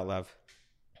optimistic about Love.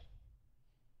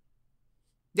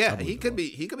 Yeah, he could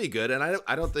be good, and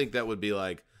I don't think that would be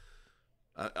like.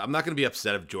 I'm not going to be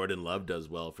upset if Jordan Love does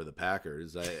well for the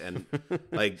Packers,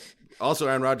 also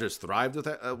Aaron Rodgers thrived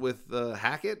with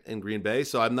Hackett in Green Bay,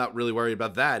 so I'm not really worried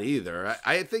about that either.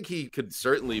 I think he could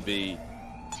certainly be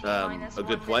a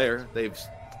good player. They've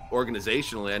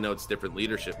organizationally, I know it's different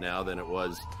leadership now than it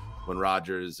was when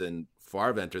Rodgers and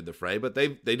Favre entered the fray, but they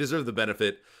deserve the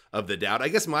benefit of the doubt. I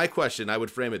guess my question, I would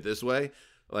frame it this way,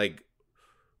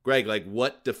 Greg,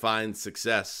 what defines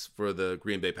success for the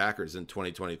Green Bay Packers in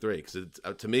 2023? Because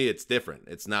to me, it's different.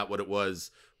 It's not what it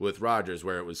was with Rodgers,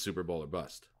 where it was Super Bowl or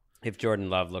bust. If Jordan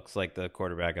Love looks like the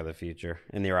quarterback of the future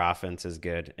and their offense is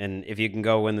good, and if you can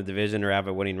go win the division or have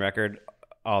a winning record,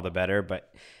 all the better.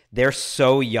 But they're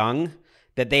so young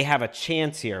that they have a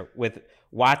chance here with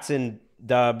Watson,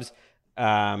 Doubs,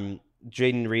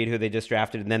 Jaden Reed, who they just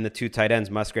drafted, and then the two tight ends,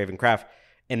 Musgrave and Kraft.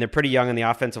 And they're pretty young on the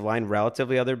offensive line,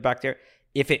 relatively, other back there.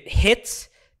 If it hits,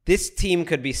 this team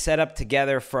could be set up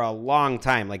together for a long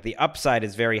time. The upside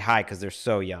is very high because they're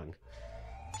so young.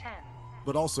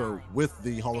 But also with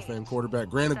the Hall of Fame quarterback,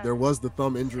 granted there was the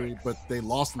thumb injury, but they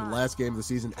lost in the last game of the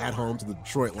season at home to the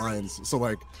Detroit Lions.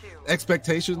 So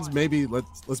expectations, maybe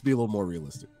let's be a little more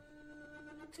realistic.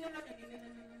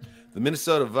 The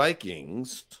Minnesota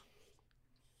Vikings.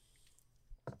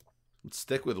 Let's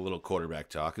stick with a little quarterback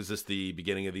talk. Is this the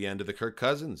beginning of the end of the Kirk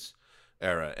Cousins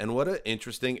era? And what an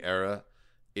interesting era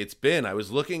it's been. I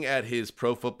was looking at his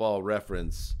Pro Football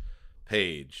Reference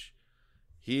page.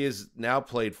 He has now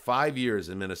played 5 years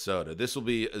in Minnesota. This will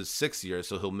be his 6th year,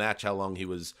 so he'll match how long he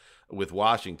was with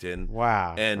Washington.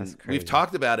 Wow. And we've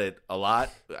talked about it a lot.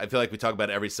 I feel like we talk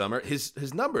about it every summer.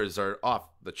 His numbers are off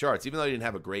the charts, even though he didn't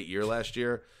have a great year last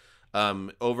year.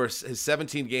 Over his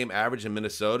 17-game average in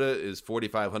Minnesota is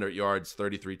 4,500 yards,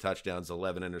 33 touchdowns,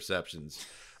 11 interceptions.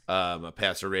 A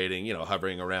passer rating,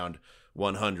 hovering around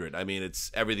 100. I mean,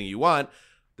 it's everything you want.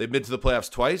 They've been to the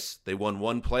playoffs twice. They won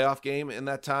one playoff game in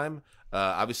that time.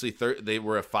 Obviously, they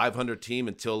were a 500 team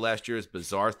until last year's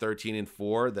bizarre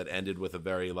 13-4 that ended with a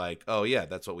very oh yeah,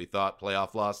 that's what we thought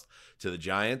playoff loss to the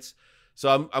Giants.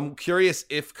 So I'm curious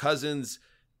if Cousins,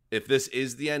 if this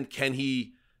is the end, can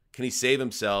he save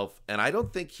himself? And I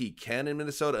don't think he can in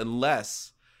Minnesota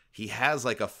unless he has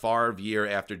a Favre year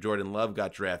after Jordan Love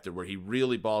got drafted where he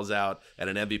really balls out at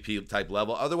an MVP type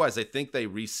level. Otherwise, I think they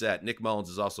reset. Nick Mullins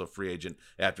is also a free agent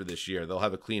after this year. They'll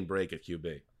have a clean break at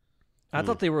QB. I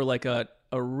thought they were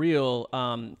a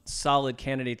real solid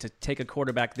candidate to take a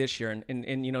quarterback this year.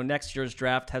 And next year's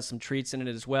draft has some treats in it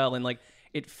as well. And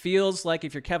it feels like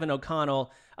if you're Kevin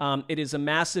O'Connell, it is a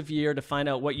massive year to find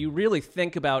out what you really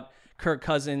think about Kirk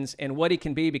Cousins and what he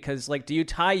can be, because do you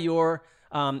tie your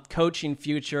coaching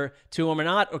future to him or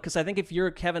not? Because I think if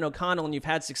you're Kevin O'Connell and you've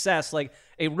had success,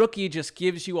 a rookie just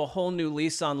gives you a whole new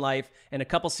lease on life and a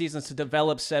couple seasons to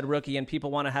develop said rookie, and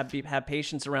people want to have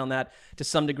patience around that to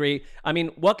some degree. I mean,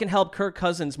 what can help Kirk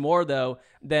Cousins more though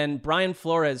than Brian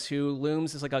Flores, who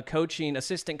looms as a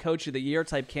assistant coach of the year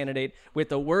type candidate with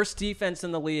the worst defense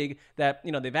in the league, that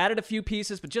they've added a few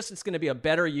pieces, but just it's going to be a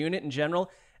better unit in general.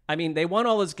 I mean, they won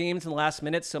all those games in the last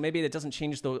minute, so maybe that doesn't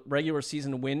change the regular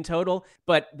season win total.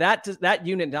 But that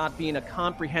unit not being a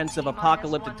comprehensive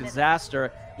apocalyptic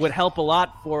disaster would help a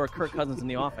lot for Kirk Cousins in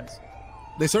the offense.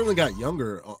 They certainly got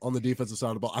younger on the defensive side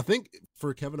of the ball. I think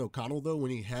for Kevin O'Connell, though,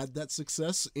 when he had that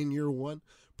success in year one,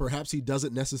 perhaps he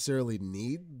doesn't necessarily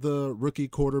need the rookie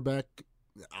quarterback,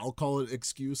 I'll call it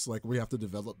excuse, we have to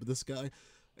develop this guy.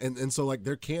 And so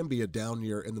there can be a down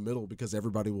year in the middle because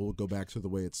everybody will go back to the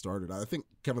way it started. I think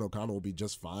Kevin O'Connell will be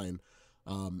just fine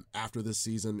after this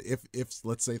season. If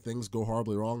let's say things go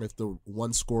horribly wrong, if the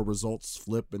one score results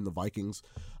flip and the Vikings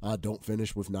don't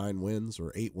finish with 9 wins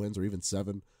or 8 wins or even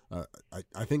 7,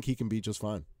 I think he can be just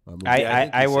fine.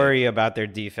 I worry about their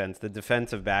defense. The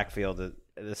defensive backfield, the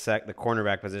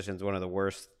cornerback position is one of the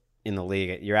worst in the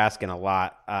league. You're asking a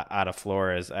lot out of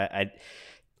Flores.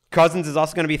 Cousins is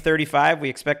also going to be 35. We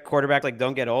expect quarterback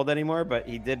don't get old anymore, but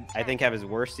he did, I think, have his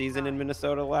worst season in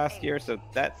Minnesota last year. So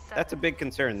that's a big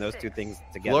concern, those two things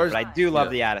together. Flores, but I do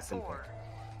love the Addison pick.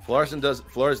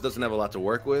 Flores doesn't have a lot to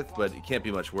work with, but it can't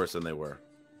be much worse than they were.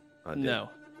 No.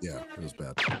 Yeah, it was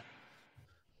bad.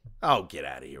 Oh, get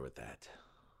out of here with that.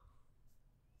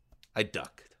 I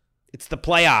ducked. It's the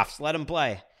playoffs. Let him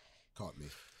play. Caught me.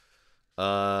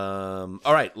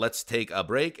 All right, let's take a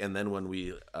break, and then when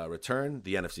we return,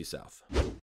 the NFC South.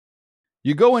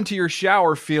 You go into your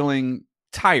shower feeling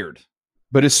tired,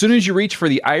 but as soon as you reach for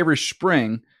the Irish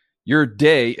Spring, your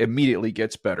day immediately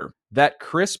gets better. That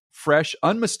crisp, fresh,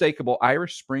 unmistakable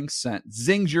Irish Spring scent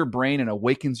zings your brain and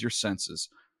awakens your senses.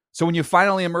 So when you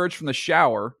finally emerge from the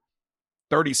shower,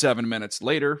 37 minutes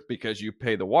later, because you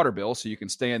pay the water bill so you can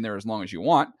stay in there as long as you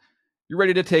want, you're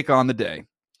ready to take on the day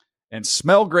and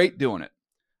smell great doing it.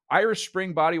 Irish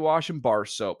Spring Body Wash and Bar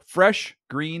Soap. Fresh,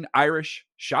 green, Irish.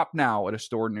 Shop now at a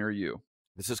store near you.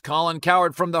 This is Colin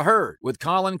Cowherd from The Herd with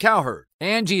Colin Cowherd.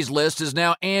 Angie's List is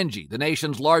now Angie, the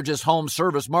nation's largest home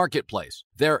service marketplace.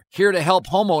 They're here to help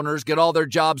homeowners get all their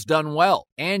jobs done well.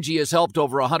 Angie has helped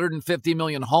over 150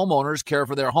 million homeowners care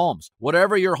for their homes.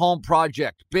 Whatever your home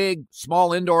project, big,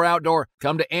 small, indoor, outdoor,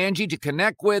 come to Angie to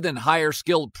connect with and hire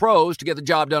skilled pros to get the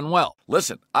job done well.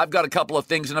 Listen, I've got a couple of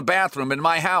things in a bathroom in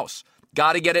my house.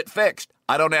 Got to get it fixed.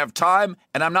 I don't have time,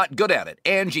 and I'm not good at it.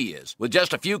 Angie is. With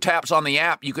just a few taps on the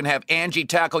app, you can have Angie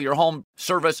tackle your home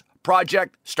service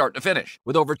project start to finish.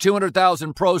 With over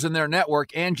 200,000 pros in their network,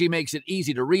 Angie makes it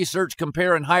easy to research,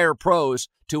 compare, and hire pros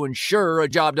to ensure a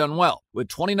job done well. With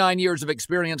 29 years of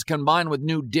experience combined with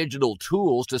new digital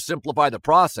tools to simplify the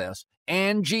process,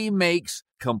 Angie makes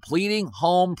completing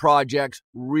home projects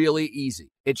really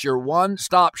easy. It's your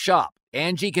one-stop shop.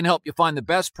 Angie can help you find the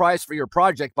best price for your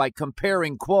project by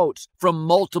comparing quotes from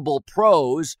multiple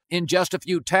pros in just a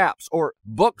few taps, or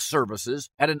book services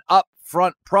at an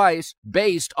upfront price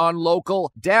based on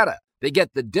local data. They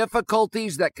get the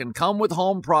difficulties that can come with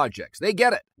home projects. They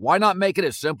get it. Why not make it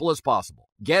as simple as possible?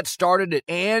 Get started at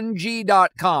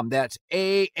Angie.com. That's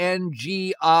ANGI.com,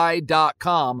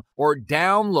 or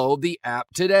download the app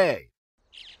today.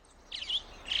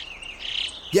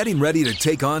 Getting ready to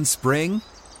take on spring?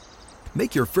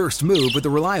 Make your first move with the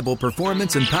reliable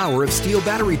performance and power of Steel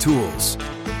battery tools.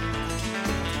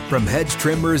 From hedge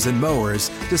trimmers and mowers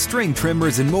to string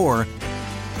trimmers and more,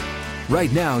 right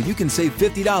now you can save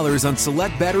 $50 on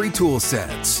select battery tool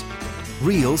sets.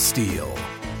 Real Steel.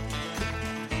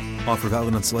 Offer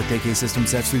valid on select AK system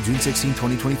sets through June 16,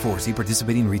 2024. See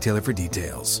participating retailer for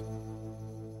details.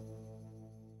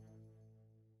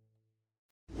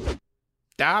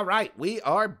 All right, we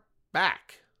are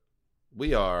back.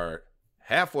 We are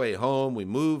halfway home. We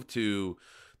moved to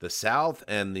the South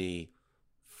and the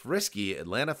frisky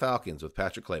Atlanta Falcons with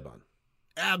Patrick Claybon.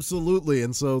 Absolutely.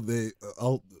 And so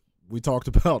we talked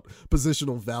about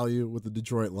positional value with the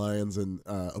Detroit Lions, and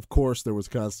of course there was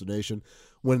consternation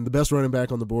when the best running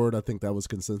back on the board, I think that was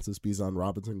consensus, Bijan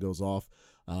Robinson, goes off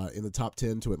in the top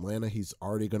 10 to Atlanta. He's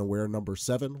already going to wear number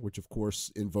 7, which of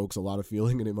course invokes a lot of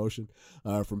feeling and emotion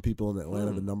from people in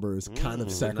Atlanta. The number is kind of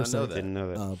sacrosanct. Didn't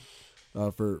know that.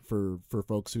 For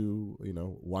folks who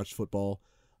watched football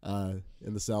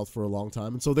in the South for a long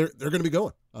time, and so they're going to be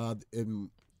going. And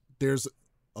there's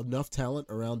enough talent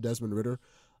around Desmond Ridder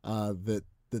that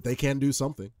they can do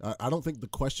something. I don't think the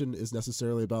question is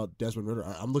necessarily about Desmond Ridder.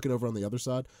 I'm looking over on the other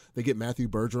side. They get Matthew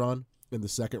Bergeron in the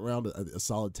second round, a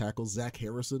solid tackle. Zach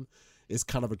Harrison is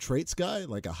kind of a traits guy,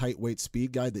 like a height, weight,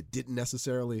 speed guy that didn't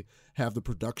necessarily have the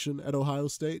production at Ohio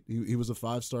State. He was a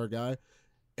 5-star guy,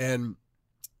 and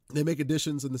they make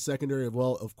additions in the secondary.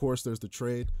 Of course, there's the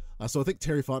trade. So I think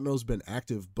Terry Fontenot's been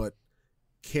active, but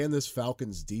can this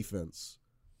Falcons defense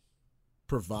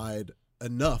provide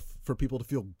enough for people to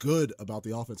feel good about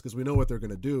the offense? Because we know what they're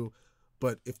going to do,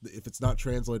 but if it's not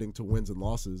translating to wins and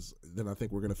losses, then I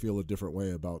think we're going to feel a different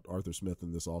way about Arthur Smith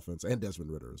and this offense, and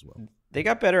Desmond Ridder as well. They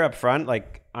got better up front,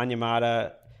 like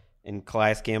Onyemata and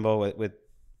Calais Campbell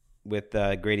with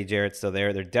Grady Jarrett still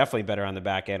there. They're definitely better on the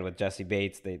back end with Jesse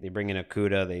Bates. They bring in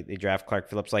Okudah. They draft Clark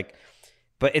Phillips.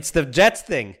 But it's the Jets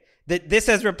thing. This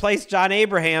has replaced John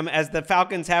Abraham, as the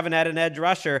Falcons haven't had an edge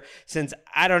rusher since,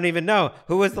 I don't even know.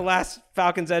 Who was the last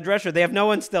Falcons edge rusher? They have no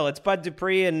one still. It's Bud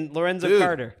Dupree and Lorenzo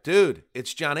Carter. Dude,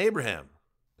 it's John Abraham.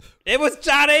 It was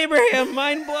John Abraham.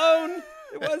 Mind blown.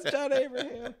 It was John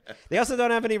Abraham. They also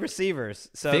don't have any receivers.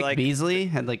 So Vic Beasley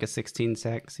had like a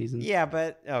 16-sack season. Yeah,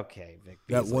 but okay. Vic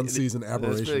Beasley. That one season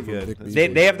aberration from Vic Beasley.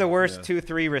 They have the worst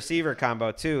 2-3 receiver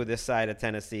combo too this side of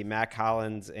Tennessee. Mac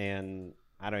Hollins and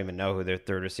I don't even know who their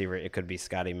third receiver. It could be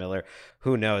Scotty Miller.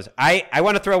 Who knows? I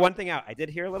want to throw one thing out. I did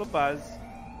hear a little buzz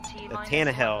that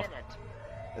Tannehill,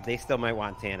 that they still might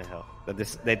want Tannehill.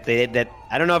 That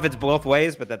I don't know if it's both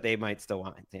ways, but that they might still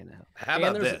want Tannehill. How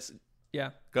about this? Yeah.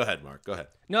 Go ahead, Mark. Go ahead.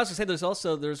 No, I was going to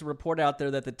say there's a report out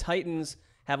there that the Titans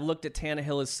have looked at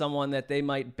Tannehill as someone that they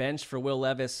might bench for Will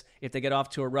Levis if they get off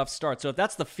to a rough start. So if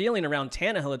that's the feeling around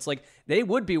Tannehill, it's like they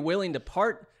would be willing to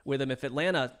part with him if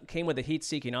Atlanta came with a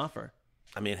heat-seeking offer.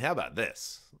 I mean, how about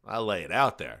this? I'll lay it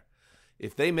out there.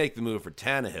 If they make the move for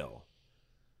Tannehill,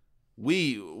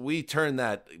 we turn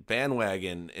that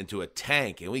bandwagon into a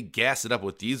tank and we gas it up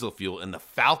with diesel fuel, and the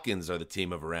Falcons are the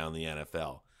team of around the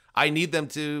NFL. I need them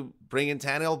to bring in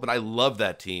Tannehill, but I love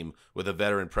that team with a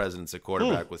veteran presence at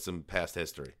quarterback with some past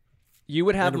history. You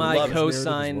would have my Love his narrative as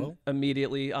cosign well.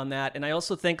 immediately on that. And I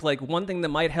also think like one thing that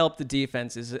might help the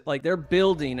defense is like they're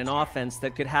building an offense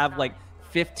that could have like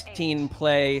 15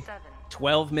 play,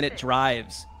 12-minute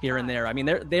drives here and there. I mean,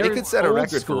 they could set a old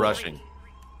record school. for rushing.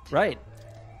 Right.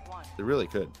 They really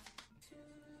could.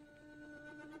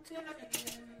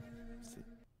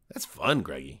 That's fun,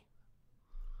 Greggy.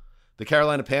 The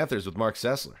Carolina Panthers with Mark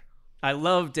Sessler. I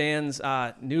love Dan's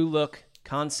new look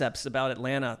concepts about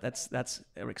Atlanta. That's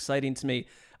exciting to me.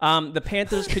 The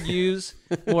Panthers could use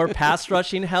more pass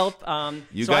rushing help.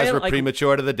 You guys were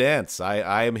premature to the dance.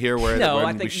 I am here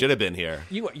when we should have been here.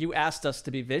 You asked us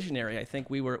to be visionary. I think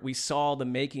we saw the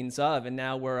makings of, and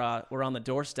now we're on the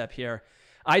doorstep here.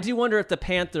 I do wonder if the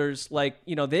Panthers,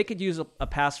 they could use a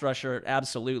pass rusher,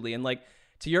 absolutely. And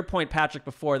to your point, Patrick,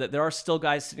 before, that there are still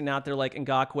guys sitting out there like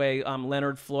Ngakoue,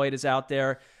 Leonard Floyd is out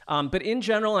there. But in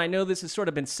general, and I know this has sort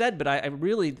of been said, but I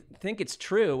really think it's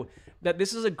true that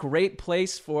this is a great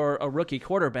place for a rookie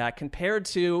quarterback compared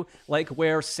to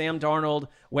where Sam Darnold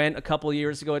went a couple of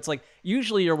years ago. It's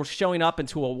usually you're showing up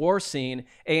into a war scene.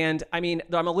 And I mean,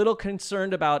 I'm a little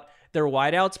concerned about their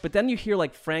wideouts, but then you hear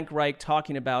Frank Reich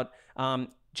talking about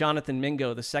Jonathan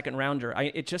Mingo, the second rounder.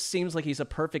 It just seems like he's a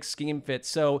perfect scheme fit.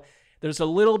 So there's a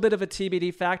little bit of a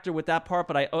TBD factor with that part,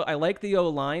 but I like the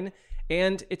O-line.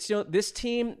 And it's, this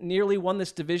team nearly won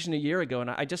this division a year ago. And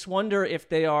I just wonder if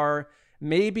they are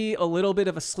maybe a little bit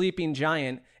of a sleeping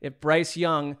giant, if Bryce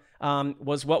Young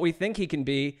was what we think he can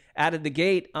be out of the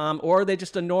gate, or are they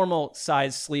just a normal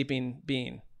size sleeping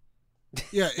being?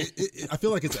 Yeah, I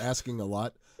feel like it's asking a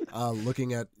lot,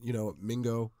 looking at,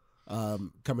 Mingo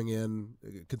coming in,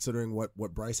 considering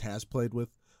what Bryce has played with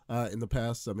in the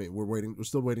past. I mean, we're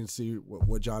still waiting to see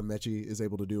what John Mechie is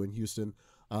able to do in Houston.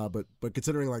 But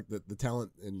considering the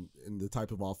talent and the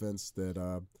type of offense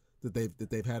that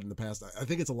they've had in the past, I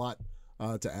think it's a lot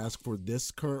to ask for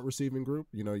this current receiving group.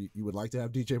 You would like to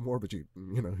have DJ Moore, but you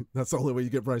that's the only way you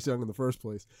get Bryce Young in the first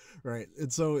place, right?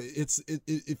 And so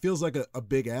it feels like a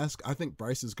big ask. I think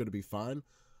Bryce is going to be fine,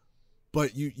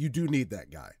 but you do need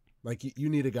that guy. You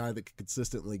need a guy that can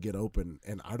consistently get open,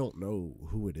 and I don't know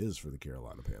who it is for the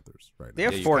Carolina Panthers right now. They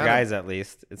have four guys at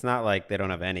least. It's not like they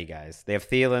don't have any guys. They have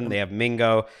Thielen, they have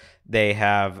Mingo, they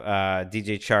have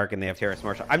DJ Chark, and they have Terrace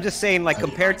Marshall. I'm just saying,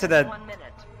 compared to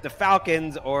the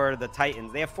Falcons or the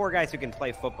Titans, they have four guys who can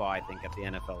play football, I think, at the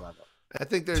NFL level. I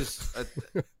think there's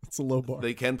it's a low bar.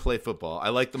 They can play football. I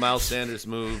like the Miles Sanders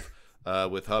move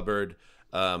with Hubbard.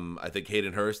 I think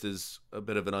Hayden Hurst is a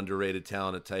bit of an underrated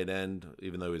talent at tight end,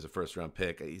 even though he's a first-round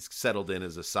pick. He's settled in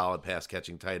as a solid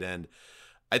pass-catching tight end.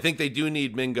 I think they do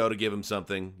need Mingo to give him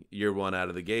something year one out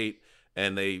of the gate,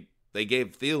 and they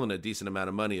gave Thielen a decent amount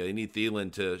of money. They need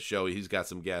Thielen to show he's got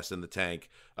some gas in the tank.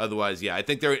 Otherwise, yeah, I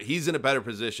think he's in a better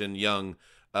position, Young,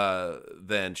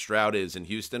 than Stroud is in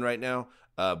Houston right now,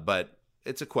 but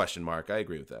it's a question mark. I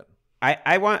agree with that.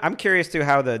 I'm curious too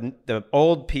how the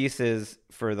old pieces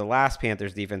for the last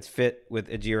Panthers defense fit with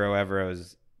Ejiro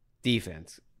Evero's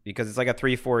defense, because it's like a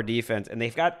 3-4 defense and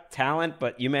they've got talent,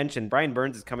 but you mentioned Brian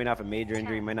Burns is coming off a major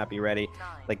injury, might not be ready.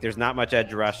 There's not much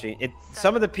edge rushing.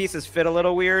 Some of the pieces fit a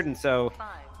little weird, and so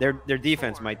their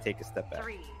defense might take a step back.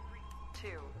 3, 2,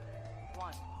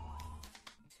 1.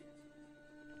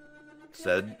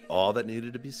 Said all that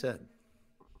needed to be said.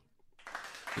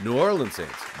 The New Orleans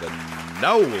Saints.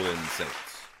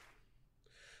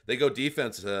 They go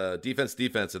defense at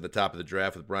the top of the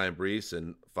draft with Brian Brees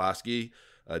and Foskey,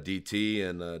 DT,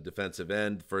 and defensive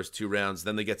end, first 2 rounds.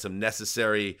 Then they get some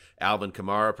necessary Alvin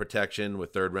Kamara protection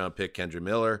with third-round pick Kendra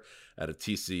Miller out of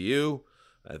TCU.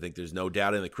 I think there's no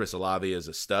doubting that Chris Olave is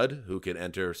a stud who can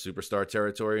enter superstar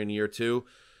territory in year 2.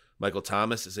 Michael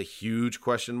Thomas is a huge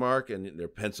question mark, and they're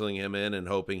penciling him in and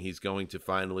hoping he's going to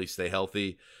finally stay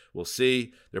healthy. We'll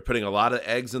see. They're putting a lot of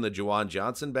eggs in the Juwan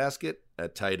Johnson basket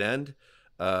at tight end.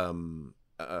 And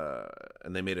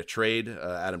they made a trade.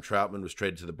 Adam Troutman was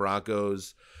traded to the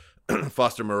Broncos.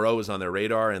 Foster Moreau was on their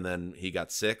radar, and then he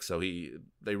got sick, so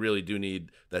they really do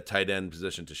need that tight end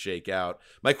position to shake out.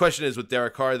 My question is with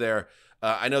Derek Carr there,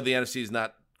 I know the NFC is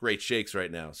not great shakes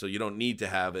right now, so you don't need to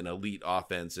have an elite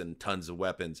offense and tons of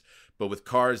weapons. But with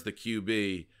Carr as the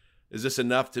QB, is this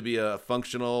enough to be a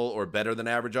functional or better than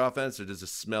average offense, or does it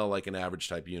smell like an average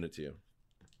type unit to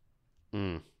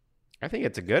you? I think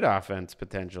it's a good offense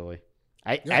potentially.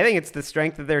 I think it's the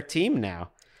strength of their team now.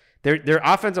 Their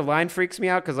offensive line freaks me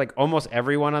out because almost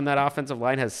everyone on that offensive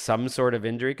line has some sort of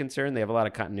injury concern. They have a lot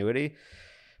of continuity.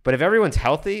 But if everyone's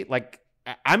healthy,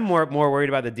 I'm more worried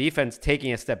about the defense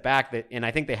taking a step back, and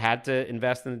I think they had to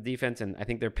invest in the defense, and I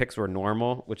think their picks were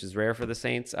normal, which is rare for the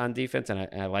Saints on defense, and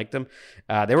I liked them.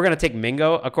 They were going to take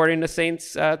Mingo, according to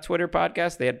Saints Twitter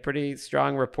podcast. They had pretty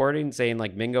strong reporting saying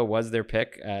like Mingo was their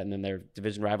pick, and then their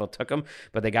division rival took him,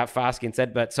 but they got Foskey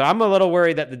instead. But so I'm a little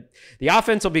worried that the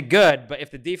offense will be good, but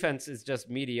if the defense is just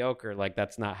mediocre, like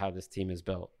that's not how this team is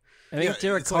built. I think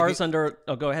Derek Carr's under.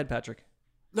 Oh, go ahead, Patrick.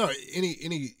 No,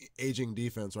 any aging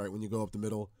defense, right? When you go up the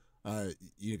middle,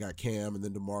 you got Cam and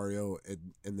then DeMario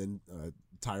and then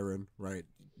Tyron, right?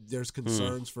 There's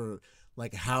concerns for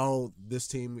like how this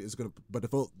team is going to. But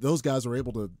if those guys are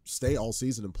able to stay all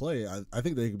season and play, I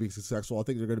think they could be successful. I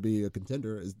think they're going to be a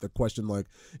contender. Is the question like,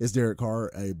 is Derek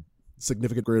Carr a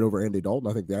significant grade over Andy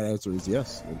Dalton? I think that answer is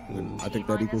yes, and I think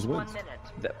that equals wins.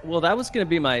 Well, that was going to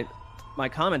be my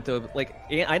comment though. Like,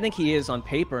 I think he is on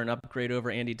paper an upgrade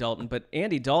over Andy Dalton, but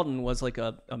Andy Dalton was like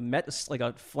a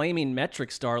flaming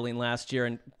metrics darling last year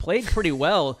and played pretty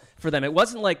well for them. It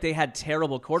wasn't like they had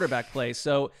terrible quarterback play.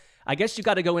 So I guess you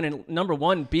got to go in and, number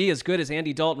one, be as good as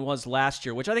Andy Dalton was last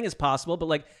year, which I think is possible. But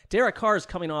like Derek Carr is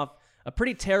coming off a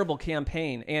pretty terrible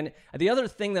campaign. And the other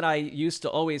thing that I used to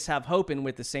always have hope in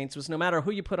with the Saints was no matter who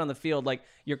you put on the field, like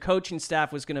your coaching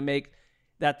staff was going to make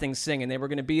that thing sing, and they were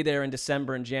going to be there in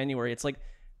December and January. It's like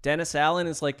Dennis Allen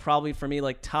is like probably for me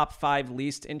like top 5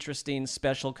 least interesting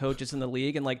special coaches in the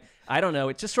league, and like I don't know,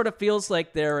 it just sort of feels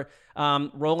like they're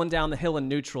rolling down the hill in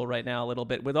neutral right now a little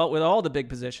bit with all the big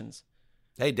positions.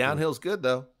 Hey, downhill's good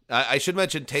though. I should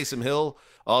mention Taysom Hill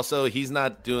also. He's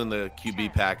not doing the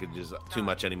QB packages too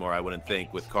much anymore, I wouldn't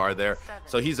think, with Carr there.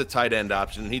 So he's a tight end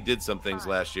option. He did some things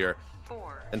last year.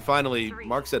 And finally,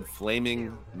 Mark said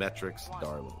flaming metrics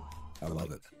darling. I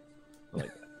love it. I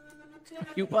like that.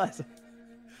 You was.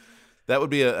 That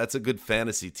would be that's a good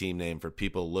fantasy team name for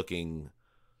people looking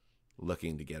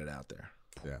to get it out there.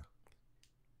 Yeah.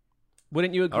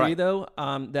 Wouldn't you agree though,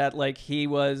 that like he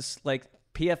was like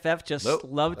PFF just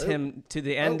loved him to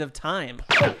the end of time?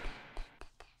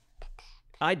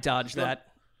 I dodged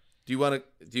that. Do you want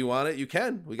it? You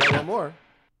can. We got one more.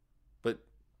 But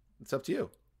it's up to you.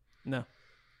 No.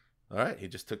 All right, he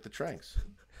just took the tranks.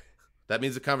 That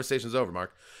means the conversation's over,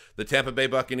 Mark. The Tampa Bay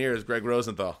Buccaneers, Greg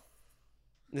Rosenthal.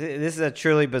 This is a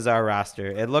truly bizarre roster.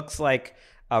 It looks like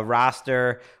a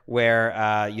roster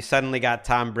where you suddenly got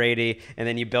Tom Brady, and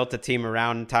then you built a team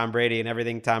around Tom Brady and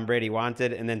everything Tom Brady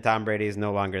wanted, and then Tom Brady is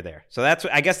no longer there. So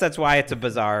I guess that's why it's a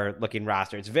bizarre-looking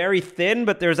roster. It's very thin,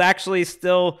 but there's actually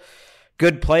still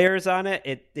good players on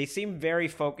it. They seem very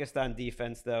focused on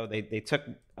defense, though. They took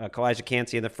Kalijah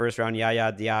Kancey in the first round,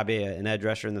 Yaya Diaby, an edge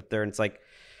rusher in the third. And it's like,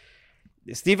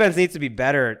 this defense needs to be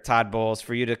better, Todd Bowles,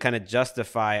 for you to kind of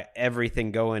justify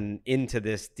everything going into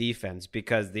this defense,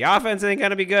 because the offense ain't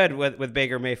going to be good with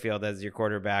Baker Mayfield as your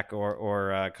quarterback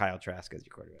or Kyle Trask as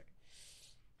your quarterback.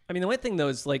 I mean, the one thing though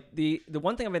is like the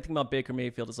one thing I've been thinking about Baker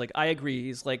Mayfield is like, I agree.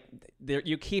 He's like,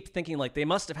 you keep thinking like they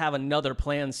must have another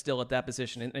plan still at that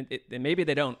position, and maybe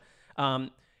they don't.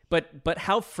 But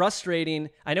how frustrating!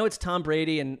 I know it's Tom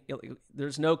Brady, and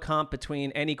there's no comp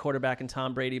between any quarterback and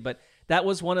Tom Brady, but that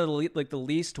was one of the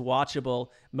least watchable,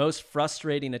 most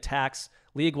frustrating attacks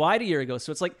league-wide a year ago.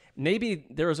 So it's like maybe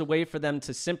there was a way for them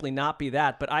to simply not be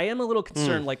that. But I am a little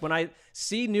concerned. Like when I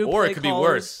see new play or it could be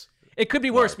worse. It could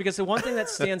be worse, because the one thing that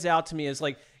stands out to me is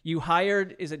like you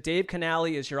hired, is it Dave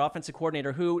Canale as your offensive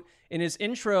coordinator, who in his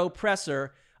intro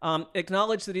presser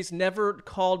acknowledged that he's never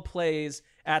called plays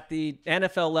at the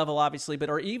NFL level, obviously,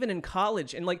 or even in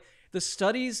college. And like the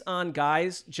studies on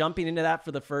guys jumping into that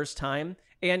for the first time,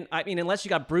 and I mean, unless you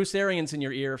got Bruce Arians in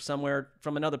your ear somewhere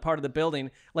from another part of the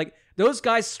building, like those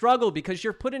guys struggle because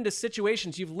you're put into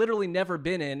situations you've literally never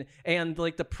been in, and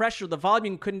like the pressure, the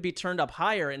volume couldn't be turned up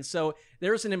higher. And so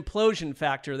there's an implosion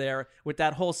factor there with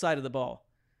that whole side of the ball.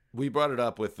 We brought it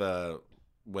up with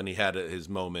when he had his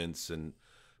moments, and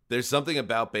there's something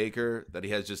about Baker that he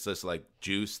has just this like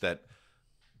juice that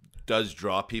does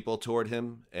draw people toward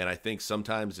him. And I think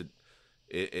sometimes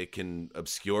it can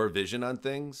obscure vision on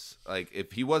things. Like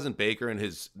if he wasn't Baker and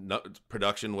his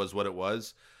production was what it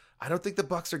was, I don't think the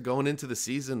Bucs are going into the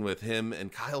season with him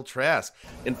and Kyle Trask.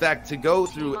 In fact, to go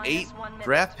through 8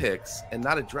 draft picks and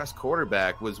not address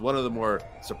quarterback was one of the more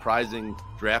surprising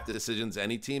draft decisions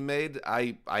any team made.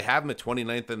 I have him at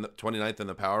 29th in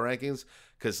the power rankings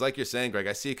because, like you're saying, Greg,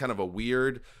 I see kind of a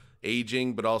weird,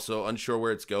 aging, but also unsure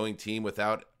where it's going team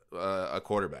without a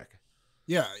quarterback.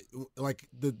 Yeah, like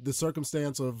the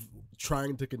circumstance of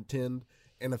trying to contend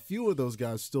and a few of those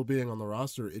guys still being on the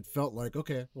roster, it felt like,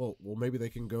 okay, well maybe they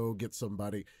can go get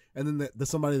somebody. And then the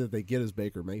somebody that they get is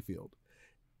Baker Mayfield.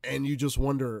 And you just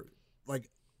wonder, like,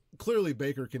 clearly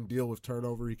Baker can deal with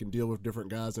turnover. He can deal with different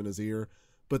guys in his ear,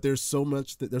 but there's so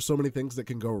many things that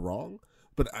can go wrong.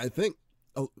 But I think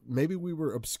maybe we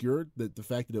were obscured that the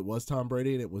fact that it was Tom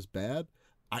Brady and it was bad.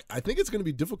 I think it's going to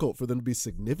be difficult for them to be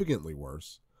significantly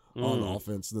worse on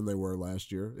offense than they were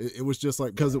last year. It was just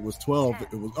like, because it was 12, it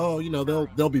was,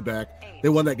 they'll be back. They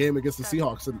won that game against the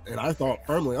Seahawks, and I thought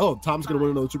firmly, Tom's going to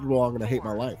win another Super Bowl. I'm going to hate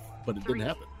my life. But it didn't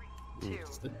happen.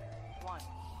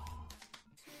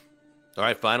 All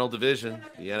right, final division,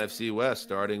 the NFC West,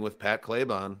 starting with Pat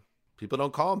Claybon. People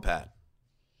don't call him Pat.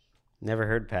 Never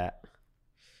heard Pat.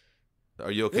 Are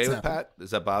you okay with Pat?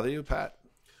 Does that bother you, Pat?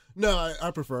 No,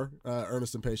 I prefer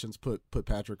Earnest and Patience put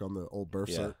Patrick on the old birth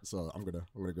cert, so I'm gonna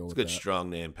go with that. It's a good, strong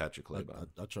name, Patrick Claybon.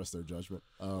 I trust their judgment.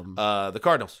 The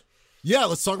Cardinals. Yeah,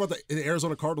 let's talk about the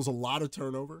Arizona Cardinals. A lot of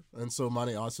turnover, and so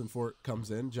Monty Ossenfort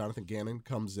comes in. Jonathan Gannon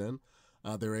comes in.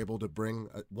 They're able to bring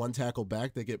one tackle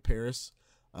back. They get Paris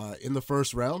in the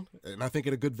first round, and I think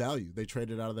at a good value. They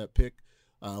traded out of that pick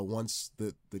once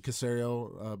the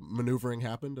Caserio maneuvering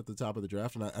happened at the top of the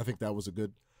draft, and I think that was a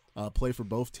good play for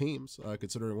both teams,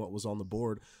 considering what was on the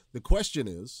board. The question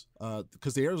is,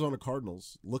 because the Arizona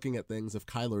Cardinals, looking at things, if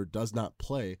Kyler does not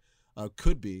play,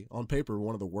 could be, on paper,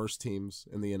 one of the worst teams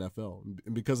in the NFL.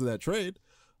 And because of that trade,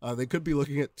 they could be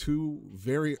looking at 2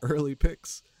 very early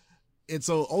picks. And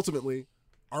so, ultimately,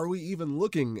 are we even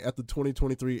looking at the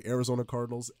 2023 Arizona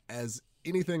Cardinals as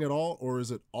anything at all, or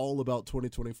is it all about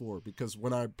 2024? Because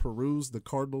when I peruse the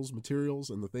Cardinals materials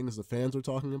and the things the fans are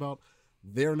talking about,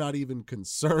 they're not even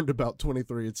concerned about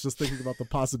 23. It's just thinking about the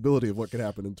possibility of what could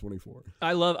happen in 24.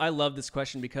 I love this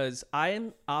question because I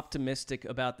am optimistic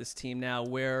about this team now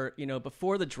where,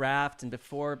 before the draft and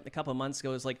before a couple of months ago,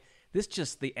 it was like,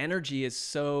 the energy is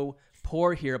so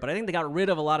poor here. But I think they got rid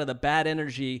of a lot of the bad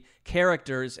energy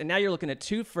characters. And now you're looking at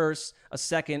 2 firsts, a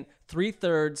second, 3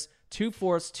 thirds, 2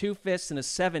 fourths, 2 fifths, and a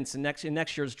seventh in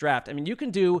next year's draft. I mean, you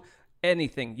can do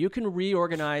anything. You can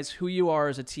reorganize who you are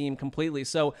as a team completely.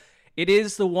 So it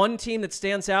is the one team that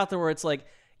stands out there where it's like,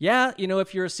 yeah,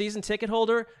 if you're a season ticket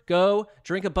holder, go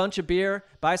drink a bunch of beer,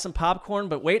 buy some popcorn,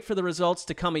 but wait for the results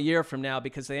to come a year from now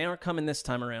because they aren't coming this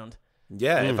time around.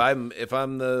 Yeah, if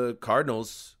I'm the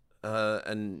Cardinals,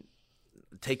 and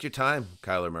take your time,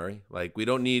 Kyler Murray. Like, we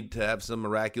don't need to have some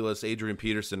miraculous Adrian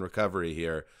Peterson recovery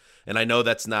here. And I know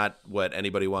that's not what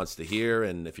anybody wants to hear.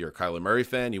 And if you're a Kyler Murray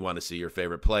fan, you want to see your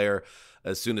favorite player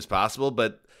as soon as possible.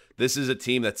 But this is a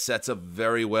team that sets up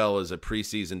very well as a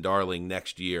preseason darling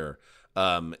next year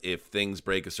if things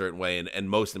break a certain way. And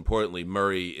most importantly,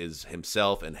 Murray is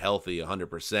himself and healthy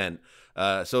 100%.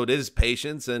 So it is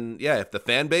patience. And, yeah, if the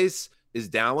fan base is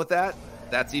down with that,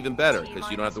 that's even better because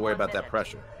you don't have to worry about that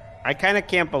pressure. I kind of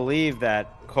can't believe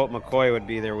that Colt McCoy would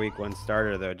be their week 1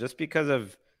 starter, though, just because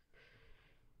of –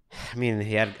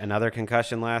 he had another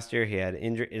concussion last year. He had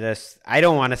injury. I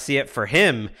don't want to see it for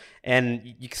him.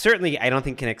 And you certainly, I don't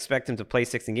think, can expect him to play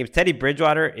 16 games. Teddy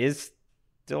Bridgewater is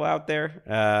still out there.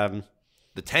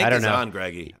 The tank is on,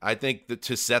 Greggy. I think that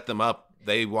to set them up,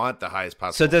 they want the highest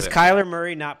possible. So does pick. Kyler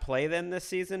Murray not play then this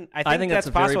season? I think that's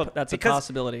possible. That's a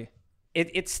possibility.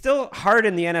 It's still hard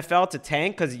in the NFL to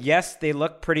tank because, yes, they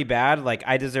look pretty bad. Like,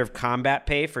 I deserve combat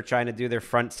pay for trying to do their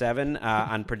front 7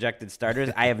 on projected starters.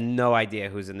 I have no idea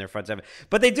who's in their front 7.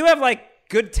 But they do have,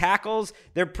 good tackles.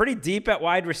 They're pretty deep at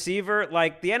wide receiver.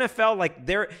 Like, the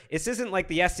NFL, this isn't like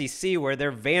the SEC where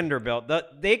they're Vanderbilt.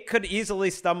 They could easily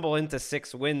stumble into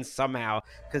 6 wins somehow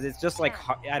because it's just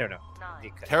I don't know.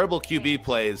 Terrible QB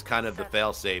play is kind of the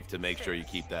fail-safe to make sure you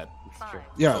keep that.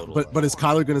 Yeah, total. but is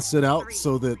Kyler going to sit out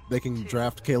so that they can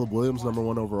draft Caleb Williams number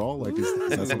 1 overall? Is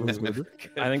that something he's going to do?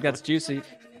 I think that's juicy.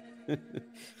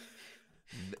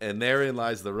 And therein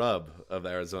lies the rub of the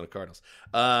Arizona Cardinals.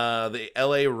 The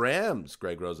LA Rams,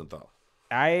 Greg Rosenthal.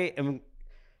 I am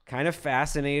kind of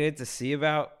fascinated to see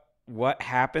about what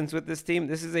happens with this team.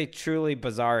 This is a truly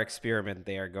bizarre experiment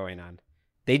they are going on.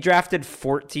 They drafted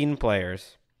 14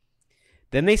 players.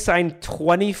 Then they signed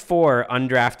 24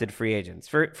 undrafted free agents.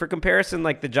 For comparison,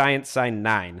 the Giants signed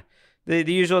 9.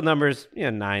 The usual numbers,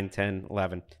 9, 10,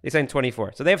 11. They signed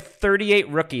 24. So they have 38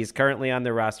 rookies currently on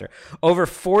their roster. Over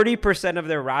 40% of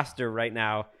their roster right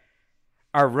now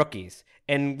are rookies.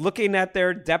 And looking at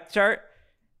their depth chart,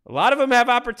 a lot of them have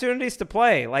opportunities to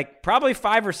play. Probably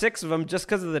 5 or 6 of them, just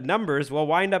because of the numbers, will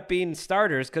wind up being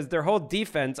starters because their whole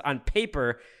defense on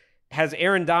paper has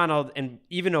Aaron Donald and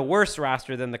even a worse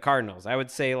roster than the Cardinals. I would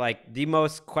say the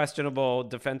most questionable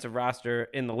defensive roster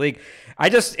in the league.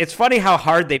 It's funny how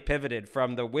hard they pivoted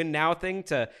from the win now thing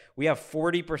to we have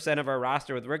 40% of our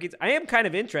roster with rookies. I am kind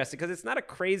of interested because it's not a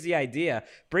crazy idea.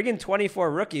 Bring in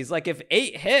 24 rookies. If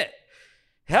 8 hit,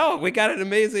 Hell, we got an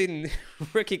amazing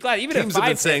rookie class. Even Teams have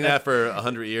been saying that for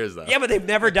 100 years, though. Yeah, but they've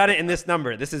never done it in this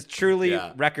number. This is truly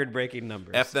record-breaking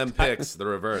numbers. F them picks, the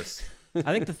reverse.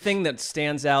 I think the thing that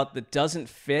stands out that doesn't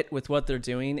fit with what they're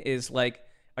doing is like,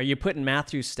 are you putting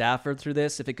Matthew Stafford through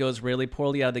this if it goes really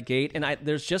poorly out of the gate? And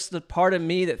there's just the part of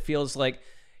me that feels like,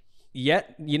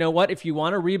 yet, you know what? If you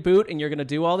want to reboot and you're going to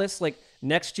do all this, like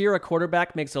next year, a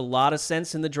quarterback makes a lot of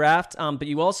sense in the draft. But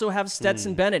you also have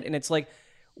Stetson Bennett, and it's like,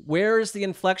 where's the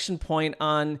inflection point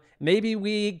on maybe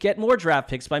we get more draft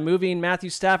picks by moving Matthew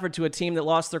Stafford to a team that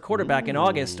lost their quarterback in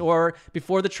August or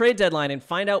before the trade deadline and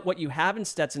find out what you have in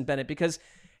Stetson Bennett? Because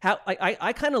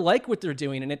I kind of like what they're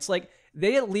doing, and it's like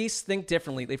they at least think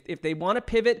differently. If they want to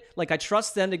pivot, like I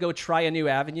trust them to go try a new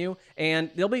avenue,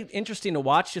 and they'll be interesting to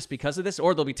watch just because of this,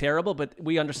 or they'll be terrible, but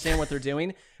we understand what they're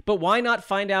doing. But why not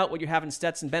find out what you have in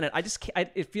Stetson Bennett?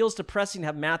 It feels depressing to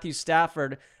have Matthew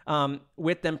Stafford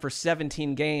with them for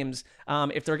 17 games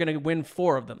if they're going to win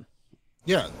 4 of them.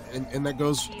 Yeah, and that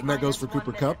goes for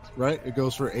Cooper Kupp, right? It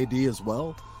goes for AD as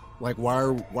well. Like, why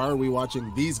are we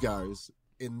watching these guys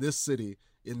in this city,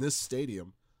 in this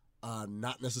stadium,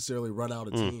 not necessarily run out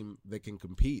a team that can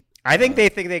compete? I think they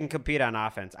think they can compete on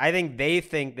offense. I think they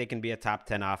think they can be a top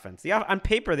 10 offense. On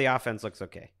paper, the offense looks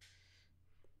okay.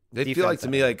 They feel like, to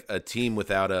me, like a team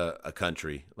without a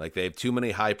country. Like they have too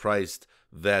many high-priced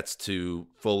vets to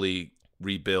fully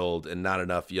rebuild and not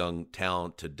enough young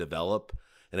talent to develop.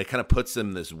 And it kind of puts them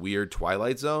in this weird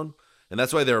twilight zone. And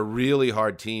that's why they're a really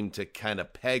hard team to kind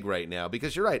of peg right now.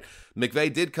 Because you're right,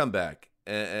 McVay did come back,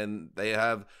 and they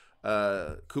have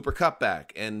Cooper Kupp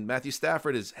back, and Matthew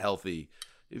Stafford is healthy.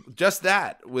 Just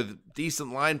that, with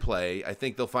decent line play, I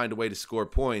think they'll find a way to score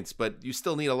points. But you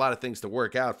still need a lot of things to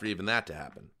work out for even that to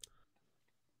happen.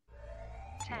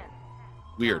 10,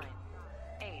 Weird.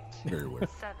 9, 8, Very weird.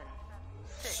 7,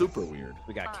 6, Super weird.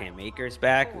 We got Cam Akers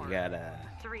back. 4, We got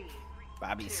 3,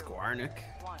 Bobby 2, Squarnick.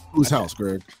 1. Whose house,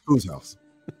 Greg? Whose house?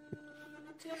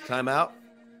 Timeout.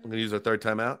 I'm going to use our third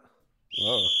timeout.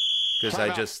 Whoa.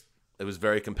 Because it was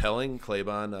very compelling.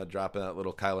 Claybon dropping that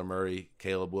little Kyler Murray,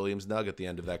 Caleb Williams nug at the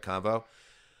end of that convo.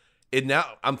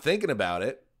 I'm thinking about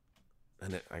it,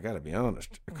 and I got to be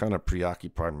honest, it kind of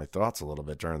preoccupied my thoughts a little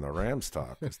bit during the Rams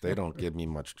talk because they don't give me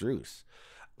much juice.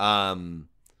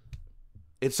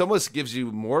 It almost gives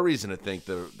you more reason to think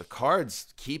the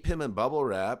Cards keep him in bubble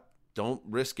wrap, don't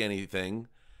risk anything,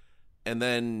 and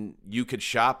then you could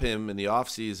shop him in the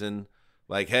offseason.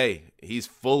 Like, hey, he's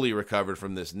fully recovered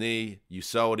from this knee. You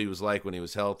saw what he was like when he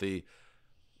was healthy.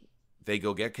 They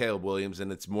go get Caleb Williams,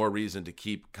 and it's more reason to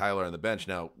keep Kyler on the bench.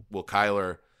 Now, will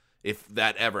Kyler, if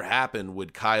that ever happened,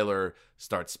 would Kyler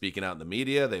start speaking out in the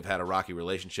media? They've had a rocky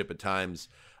relationship at times.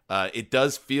 It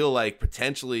does feel like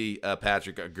potentially,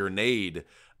 Patrick, a grenade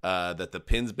that the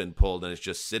pin's been pulled, and it's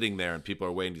just sitting there, and people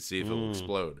are waiting to see if it will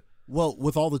explode. Well,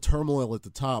 with all the turmoil at the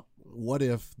top, what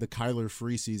if the Kyler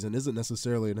free season isn't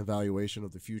necessarily an evaluation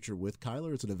of the future with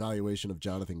Kyler? It's an evaluation of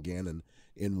Jonathan Gannon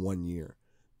in 1 year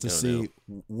to see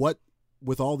what,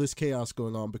 with all this chaos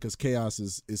going on, because chaos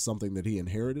is something that he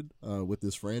inherited with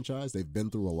this franchise. They've been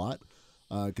through a lot,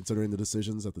 considering the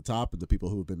decisions at the top and the people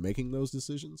who have been making those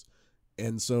decisions.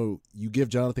 And so you give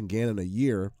Jonathan Gannon a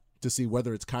year to see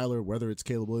whether it's Kyler, whether it's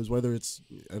Caleb Williams, whether it's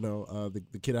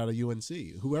the kid out of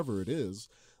UNC, whoever it is.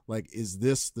 Like, is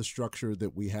this the structure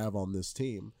that we have on this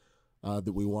team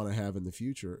that we want to have in the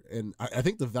future? And I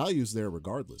think the value's there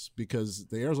regardless, because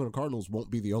the Arizona Cardinals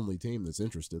won't be the only team that's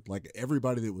interested. Like,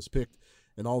 everybody that was picked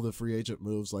and all the free agent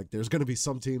moves, like, there's going to be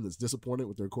some team that's disappointed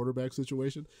with their quarterback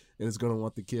situation and is going to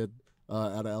want the kid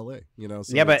out of LA.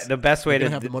 So yeah, but the best way to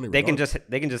have the money they can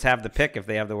just have the pick if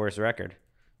they have the worst record.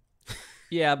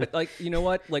 Yeah, but like, you know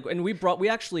what? Like, and we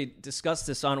actually discussed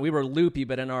this we were loopy,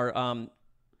 but in our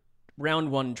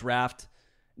round 1 draft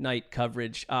night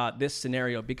coverage, this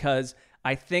scenario, because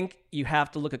I think you have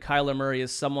to look at Kyler Murray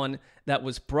as someone that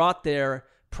was brought there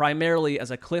primarily as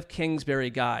a Cliff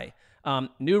Kingsbury guy.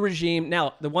 New regime.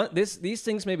 Now, these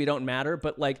things maybe don't matter,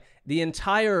 but like the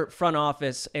entire front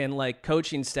office and like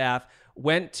coaching staff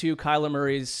went to Kyler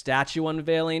Murray's statue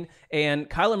unveiling, and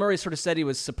Kyler Murray sort of said he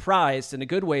was surprised in a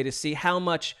good way to see how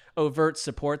much overt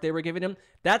support they were giving him.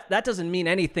 That doesn't mean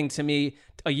anything to me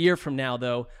a year from now,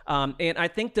 though. And I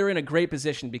think they're in a great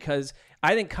position because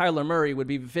I think Kyler Murray would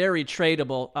be very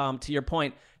tradable, to your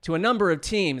point, to a number of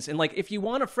teams. And like, if you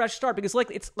want a fresh start, because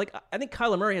like, it's like, I think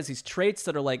Kyler Murray has these traits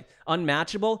that are like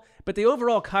unmatchable, but the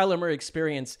overall Kyler Murray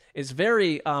experience is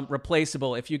very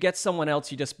replaceable. If you get someone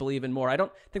else you just believe in more. I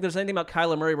don't think there's anything about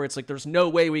Kyler Murray where it's like, there's no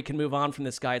way we can move on from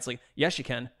this guy. It's like, yes, you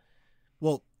can.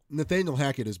 Well, Nathaniel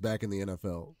Hackett is back in the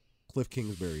NFL. Cliff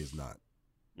Kingsbury is not.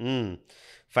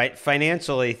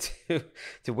 Financially,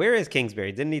 to where is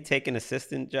Kingsbury? Didn't he take an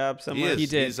assistant job somewhere? He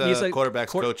did. He's a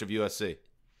quarterback's coach of USC,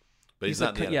 but he's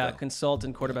not in the NFL. Yeah,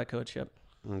 consultant quarterback coach. Yep.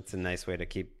 That's a nice way to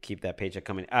keep that paycheck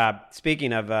coming.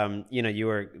 Speaking of,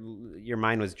 your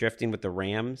mind was drifting with the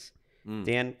Rams.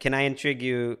 Dan, can I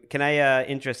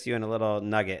interest you in a little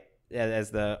nugget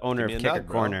as the owner of Kicker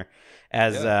Corner,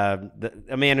 as a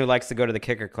man who likes to go to the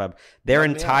Kicker Club? Their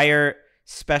entire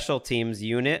special teams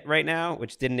unit right now,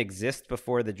 which didn't exist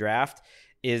before the draft,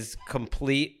 is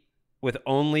complete with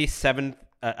only a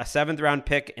 7th round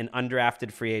pick and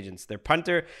undrafted free agents. Their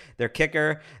punter, their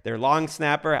kicker, their long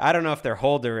snapper. I don't know if their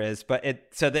holder is, but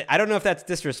I don't know if that's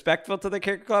disrespectful to the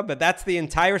Kicker Club, but that's the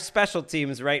entire special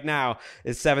teams right now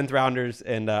is 7th rounders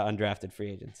and undrafted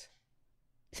free agents.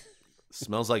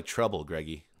 Smells like trouble,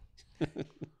 Greggy.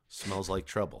 Smells like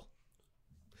trouble.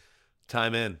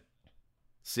 Time in.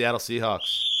 Seattle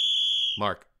Seahawks.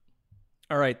 Mark.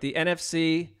 All right, the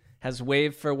NFC has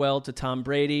waved farewell to Tom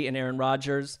Brady and Aaron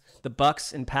Rodgers. The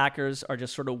Bucks and Packers are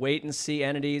just sort of wait-and-see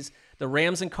entities. The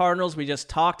Rams and Cardinals we just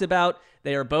talked about.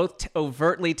 They are both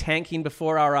overtly tanking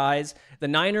before our eyes. The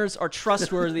Niners are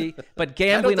trustworthy, but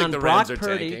gambling on Brock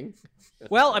Purdy.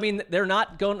 Well, I mean, they're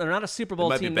not a Super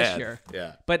Bowl team this year.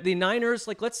 Yeah. But the Niners,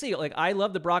 let's see. I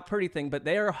love the Brock Purdy thing, but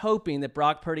they are hoping that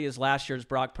Brock Purdy is last year's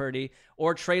Brock Purdy,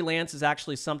 or Trey Lance is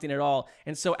actually something at all.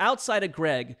 And so outside of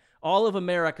Greg, all of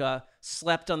America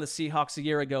slept on the Seahawks a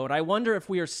year ago, and I wonder if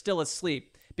we are still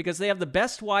asleep, because they have the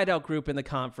best wideout group in the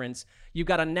conference. You've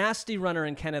got a nasty runner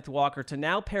in Kenneth Walker to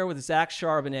now pair with Zach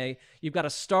Charbonnet. You've got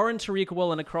a star in Tariq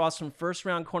Woolen across from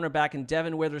first-round cornerback in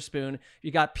Devin Witherspoon.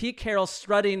 You got Pete Carroll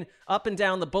strutting up and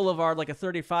down the boulevard like a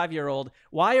 35-year-old.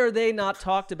 Why are they not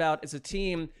talked about as a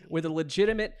team with a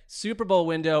legitimate Super Bowl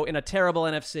window in a terrible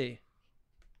NFC?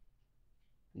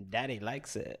 Daddy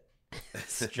likes it.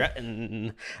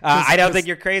 Strutting. I don't think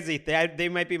you're crazy. They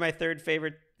might be my third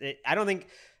favorite. I don't think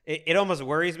it almost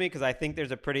worries me, because I think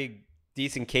there's a pretty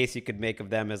decent case you could make of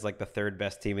them as like the third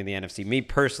best team in the NFC. Me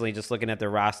personally, just looking at their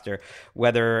roster,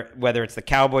 whether it's the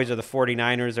Cowboys or the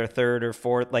 49ers are third or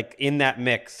fourth, like in that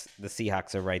mix, the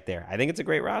Seahawks are right there. I think it's a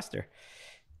great roster.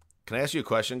 Can I ask you a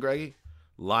question, Greggy?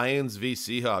 Lions v.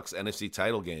 Seahawks NFC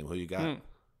title game. Who you got?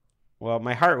 Well,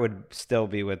 my heart would still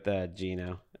be with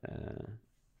Geno.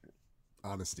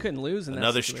 Honesty. Couldn't lose in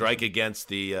Another that situation. strike against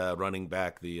the running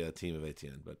back, the team of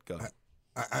ATN. But go ahead.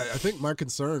 I think my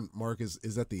concern, Mark,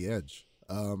 is at the edge.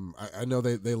 I know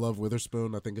they love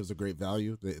Witherspoon. I think it was a great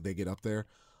value. They get up there.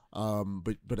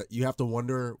 But you have to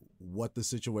wonder what the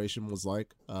situation was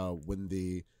like when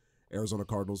the Arizona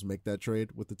Cardinals make that trade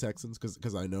with the Texans,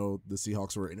 because I know the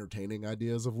Seahawks were entertaining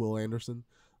ideas of Will Anderson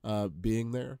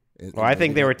being there. Well, I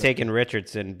think they were taking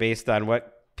Richardson based on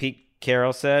what Pete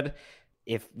Carroll said.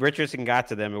 If Richardson got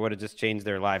to them, it would have just changed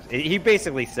their lives. He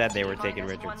basically said they were taking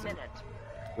Richardson,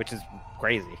 which is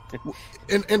crazy.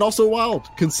 and also wild,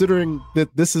 considering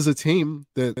that this is a team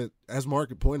that, as Mark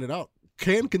had pointed out,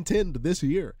 can contend this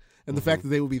year. And the fact that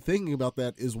they would be thinking about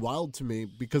that is wild to me,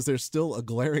 because there's still a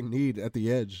glaring need at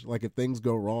the edge. Like, if things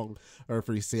go wrong or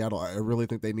for Seattle, I really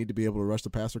think they need to be able to rush the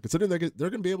passer, considering they're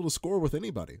going to be able to score with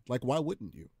anybody. Like, why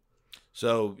wouldn't you?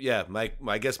 So, yeah,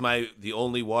 I guess the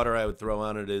only water I would throw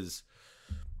on it is,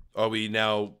 are we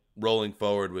now rolling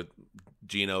forward with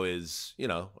Geno is,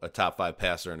 a top 5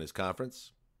 passer in his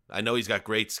conference? I know he's got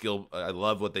great skill. I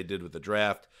love what they did with the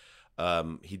draft.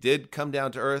 He did come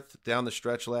down to earth down the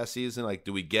stretch last season. Like,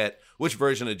 which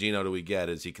version of Geno do we get?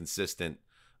 Is he consistent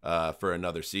for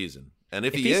another season? And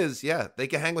if he is, they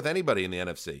can hang with anybody in the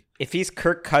NFC. If he's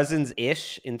Kirk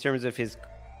Cousins-ish in terms of his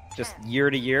just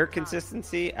year-to-year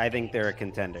consistency, I think they're a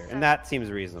contender. And that seems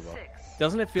reasonable.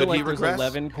 Doesn't it feel like there's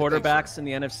 11 quarterbacks in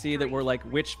the NFC that we're like,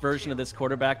 which version of this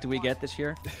quarterback do we get this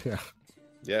year?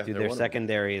 Yeah. Dude, their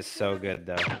secondary is so good,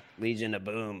 though. Legion of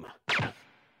Boom.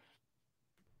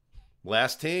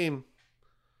 Last team.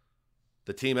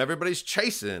 The team everybody's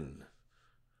chasing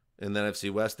in the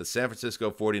NFC West, the San Francisco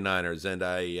 49ers.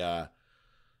 And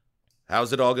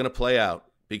how's it all going to play out?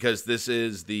 Because this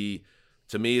is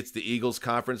to me, it's the Eagles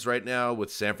conference right now,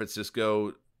 with San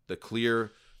Francisco, the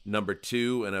clear number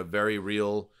 2, and a very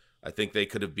real, I think they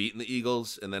could have beaten the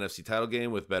Eagles in the NFC title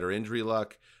game with better injury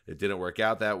luck. It didn't work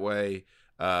out that way,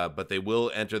 but they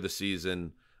will enter the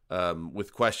season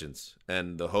with questions,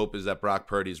 and the hope is that Brock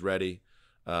Purdy's ready.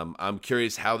 I'm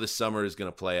curious how this summer is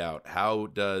going to play out. How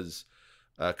does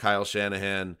Kyle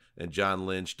Shanahan and John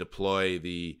Lynch deploy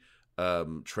the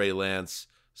Trey Lance,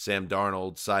 Sam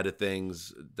Darnold side of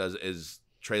things? Is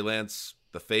Trey Lance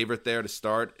the favorite there to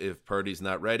start if Purdy's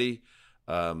not ready?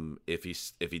 If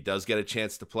he does get a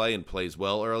chance to play and plays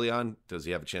well early on, does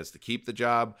he have a chance to keep the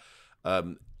job?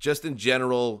 just in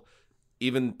general,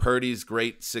 even Purdy's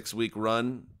great 6-week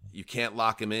run, you can't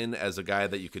lock him in as a guy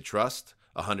that you could trust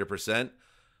 100%.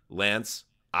 Lance,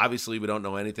 obviously we don't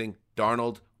know anything.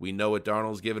 Darnold, we know what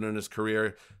Darnold's given in his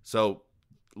career. So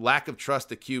lack of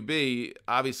trust at QB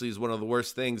obviously is one of the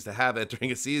worst things to have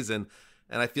entering a season.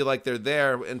 And I feel like they're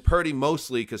there. And Purdy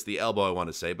mostly because the elbow, I want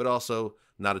to say, but also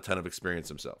not a ton of experience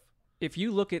himself. If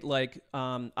you look at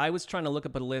I was trying to look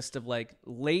up a list of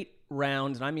late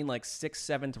round, and I mean 6th,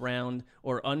 7th round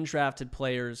or undrafted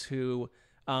players who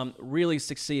really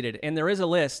succeeded. And there is a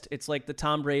list. It's like the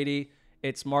Tom Brady,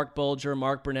 it's Mark Bulger,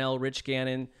 Mark Brunell, Rich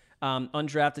Gannon,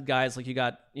 undrafted guys like you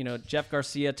got, Jeff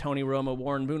Garcia, Tony Romo,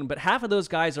 Warren Moon. But half of those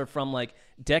guys are from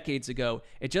decades ago.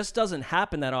 It just doesn't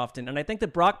happen that often. And I think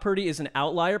that Brock Purdy is an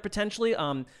outlier potentially.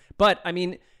 But I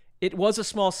mean, it was a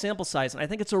small sample size, and I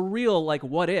think it's a real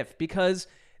what if, because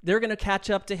they're going to catch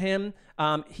up to him.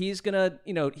 He's going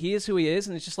to, he is who he is,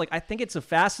 and it's just I think it's a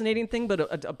fascinating thing, but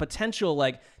a potential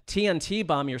TNT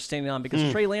bomb you're standing on,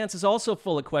 because Trey Lance is also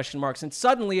full of question marks. And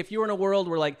suddenly, if you're in a world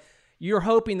where you're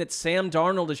hoping that Sam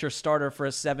Darnold is your starter for a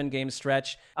 7-game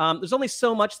stretch, there's only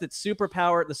so much that the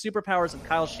superpowers of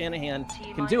Kyle Shanahan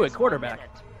can do at quarterback.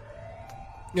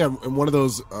 Yeah, and one of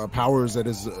those powers that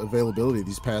is availability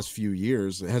these past few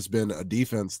years has been a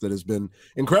defense that has been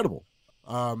incredible.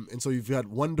 And so you've got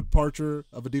one departure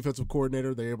of a defensive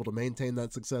coordinator. They're able to maintain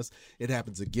that success. It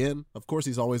happens again. Of course,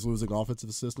 he's always losing offensive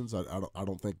assistants. I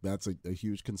don't think that's a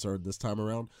huge concern this time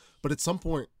around. But at some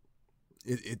point,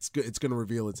 it's going to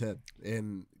reveal its head.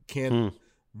 And can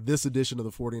this edition of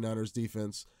the 49ers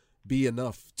defense be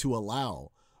enough to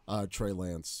allow Trey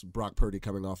Lance, Brock Purdy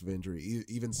coming off of injury,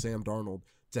 even Sam Darnold,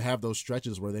 to have those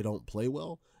stretches where they don't play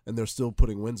well and they're still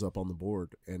putting wins up on the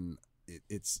board? And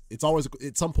it's always,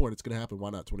 at some point it's going to happen. Why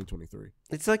not 2023?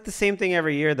 It's the same thing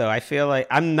every year, though. I feel like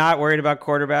I'm not worried about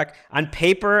quarterback. On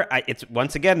paper, it's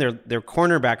once again, their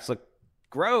cornerbacks look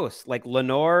gross. Like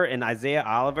Lenore and Isaiah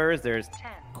Olivers, there's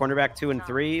cornerback 2 and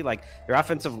 3. Their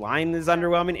offensive line is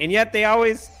underwhelming. And yet they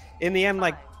always, in the end,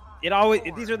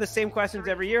 these are the same questions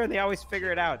every year and they always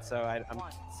figure it out. So I'm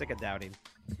sick of doubting.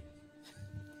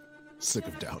 Sick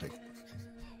of doubting.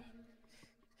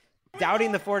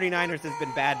 Doubting the 49ers has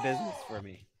been bad business for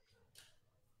me.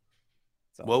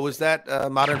 What was that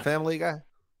Modern Family guy?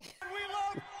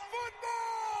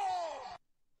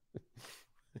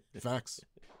 Facts.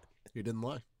 He didn't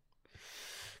lie.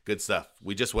 Good stuff.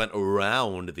 We just went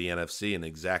around the NFC in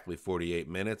exactly 48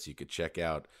 minutes. You could check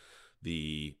out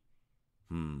the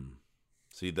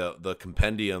the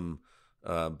compendium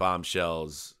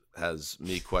bombshells has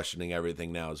me questioning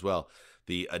everything now as well.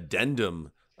 The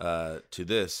addendum to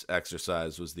this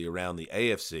exercise was the Around the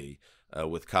AFC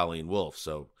with Colleen Wolfe.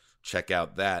 So check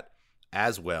out that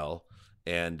as well.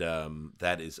 And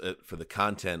that is it for the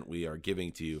content we are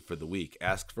giving to you for the week.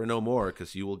 Ask for no more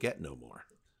because you will get no more.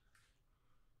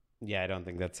 Yeah, I don't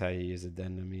think that's how you use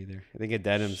addendum either. I think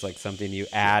addendum's something you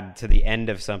add to the end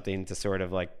of something to sort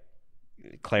of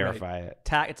clarify it.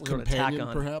 It's sort of tack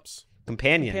on. Perhaps?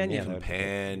 Companion.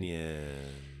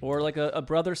 Or a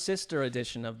brother-sister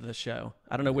edition of the show.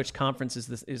 I don't know which conference is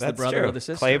this. Is That's the brother true. or the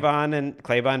sister?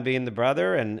 Claiborne being the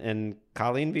brother and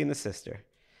Colleen being the sister.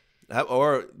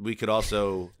 Or we could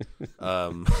also,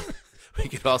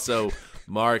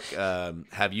 Mark,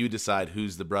 have you decide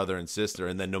who's the brother and sister,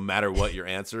 and then no matter what your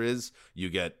answer is, you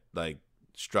get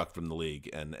struck from the league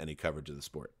and any coverage of the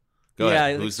sport. Go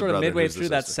ahead. Yeah, who's sort the of brother, midway who's the through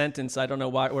that sister? sentence. I don't know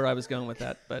where I was going with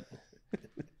that, but.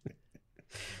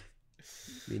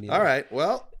 All right.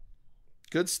 Well,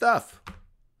 good stuff.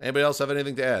 Anybody else have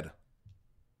anything to add?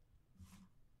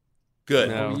 Good.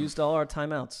 No. We used all our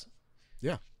timeouts.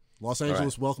 Yeah. Los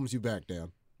Angeles welcomes you back,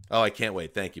 Dan. Oh, I can't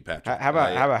wait. Thank you, Patrick. How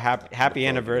about happy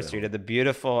anniversary to the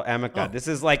beautiful Emeka. Oh. This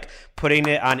is like putting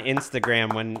it on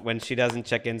Instagram when she doesn't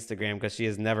check Instagram because she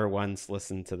has never once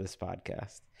listened to this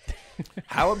podcast.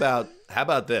 How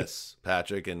about this,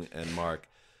 Patrick and Mark?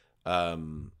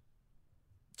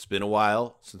 It's been a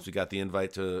while since we got the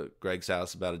invite to Greg's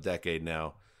house, about a decade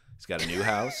now. He's got a new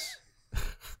house.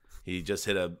 He just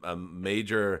hit a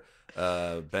major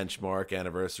benchmark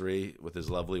anniversary with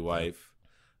his lovely wife.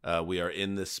 We are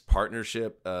in this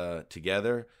partnership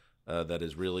together that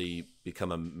has really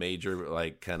become a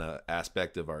major kind of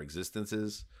aspect of our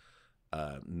existences.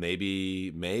 Maybe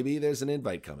there's an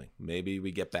invite coming. Maybe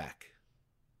we get back.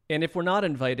 And if we're not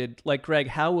invited, like Greg,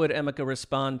 how would Emeka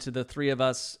respond to the three of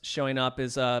us showing up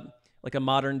as like a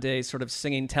modern day sort of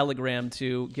singing telegram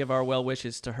to give our well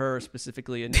wishes to her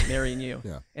specifically and marrying you?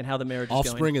 Yeah. And how the marriage is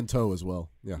Offspring going? in tow as well.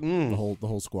 Yeah. The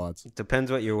whole squads. Depends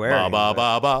what you're wearing. Ba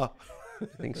ba ba ba.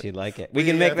 I think she'd like it. We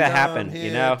can make that happen,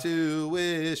 you know? To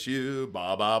wish you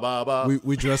ba ba ba ba.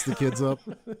 We dress the kids up.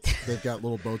 They've got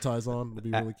little bow ties on. It'll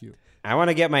be really cute. I want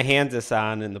to get my hands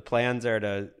on, and the plans are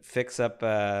to fix up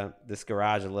this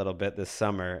garage a little bit this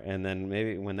summer, and then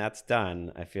maybe when that's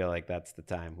done, I feel like that's the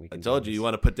time we can. I told you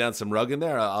want to put down some rug in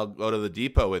there. I'll go to the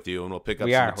depot with you, and we'll pick up.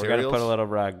 We some are. materials. We're gonna put a little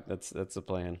rug. That's the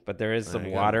plan. But there is some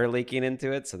water leaking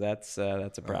into it, so that's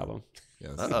a problem.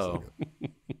 Uh-oh.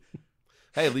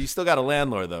 Hey, you still got a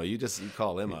landlord though. You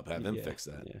call him up, have him fix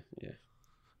that. Yeah.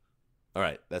 All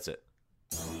right, that's it.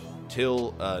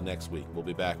 Till next week, we'll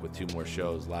be back with 2 more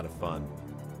shows. A lot of fun,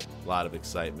 a lot of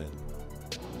excitement.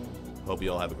 Hope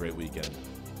you all have a great weekend.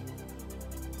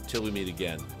 Till we meet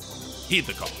again, heed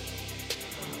the call.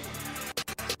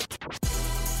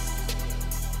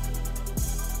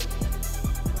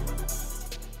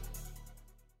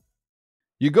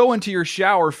 You go into your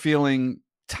shower feeling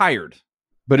tired,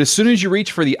 but as soon as you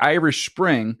reach for the Irish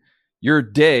Spring, your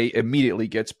day immediately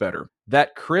gets better.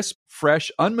 That crisp,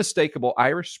 fresh, unmistakable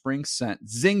Irish Spring scent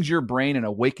zings your brain and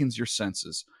awakens your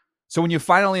senses. So when you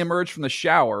finally emerge from the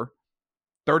shower,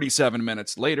 37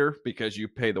 minutes later, because you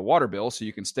pay the water bill so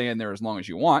you can stay in there as long as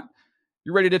you want,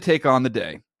 you're ready to take on the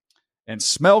day. And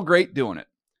smell great doing it.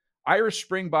 Irish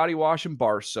Spring Body Wash and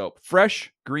Bar Soap.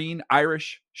 Fresh, green,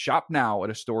 Irish. Shop now at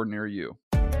a store near you.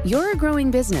 You're a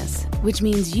growing business, which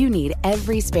means you need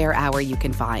every spare hour you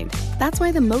can find. That's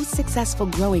why the most successful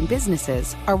growing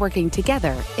businesses are working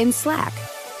together in Slack.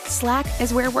 Slack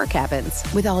is where work happens,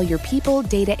 with all your people,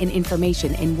 data, and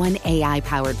information in one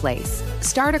AI-powered place.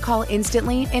 Start a call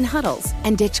instantly in huddles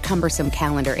and ditch cumbersome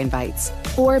calendar invites.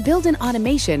 Or build an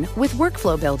automation with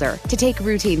Workflow Builder to take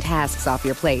routine tasks off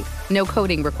your plate. No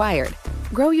coding required.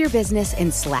 Grow your business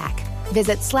in Slack.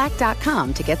 Visit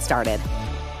slack.com to get started.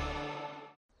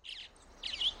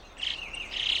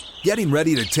 Getting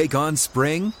ready to take on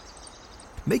spring?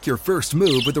 Make your first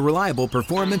move with the reliable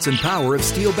performance and power of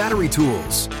Steel battery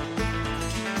tools.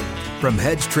 From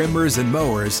hedge trimmers and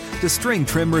mowers to string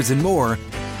trimmers and more,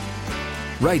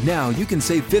 right now you can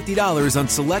save $50 on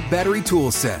select battery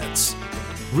tool sets.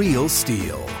 Real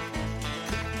Steel.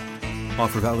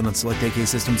 Offer valid on select AK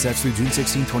system sets through June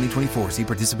 16, 2024. See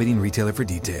participating retailer for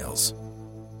details.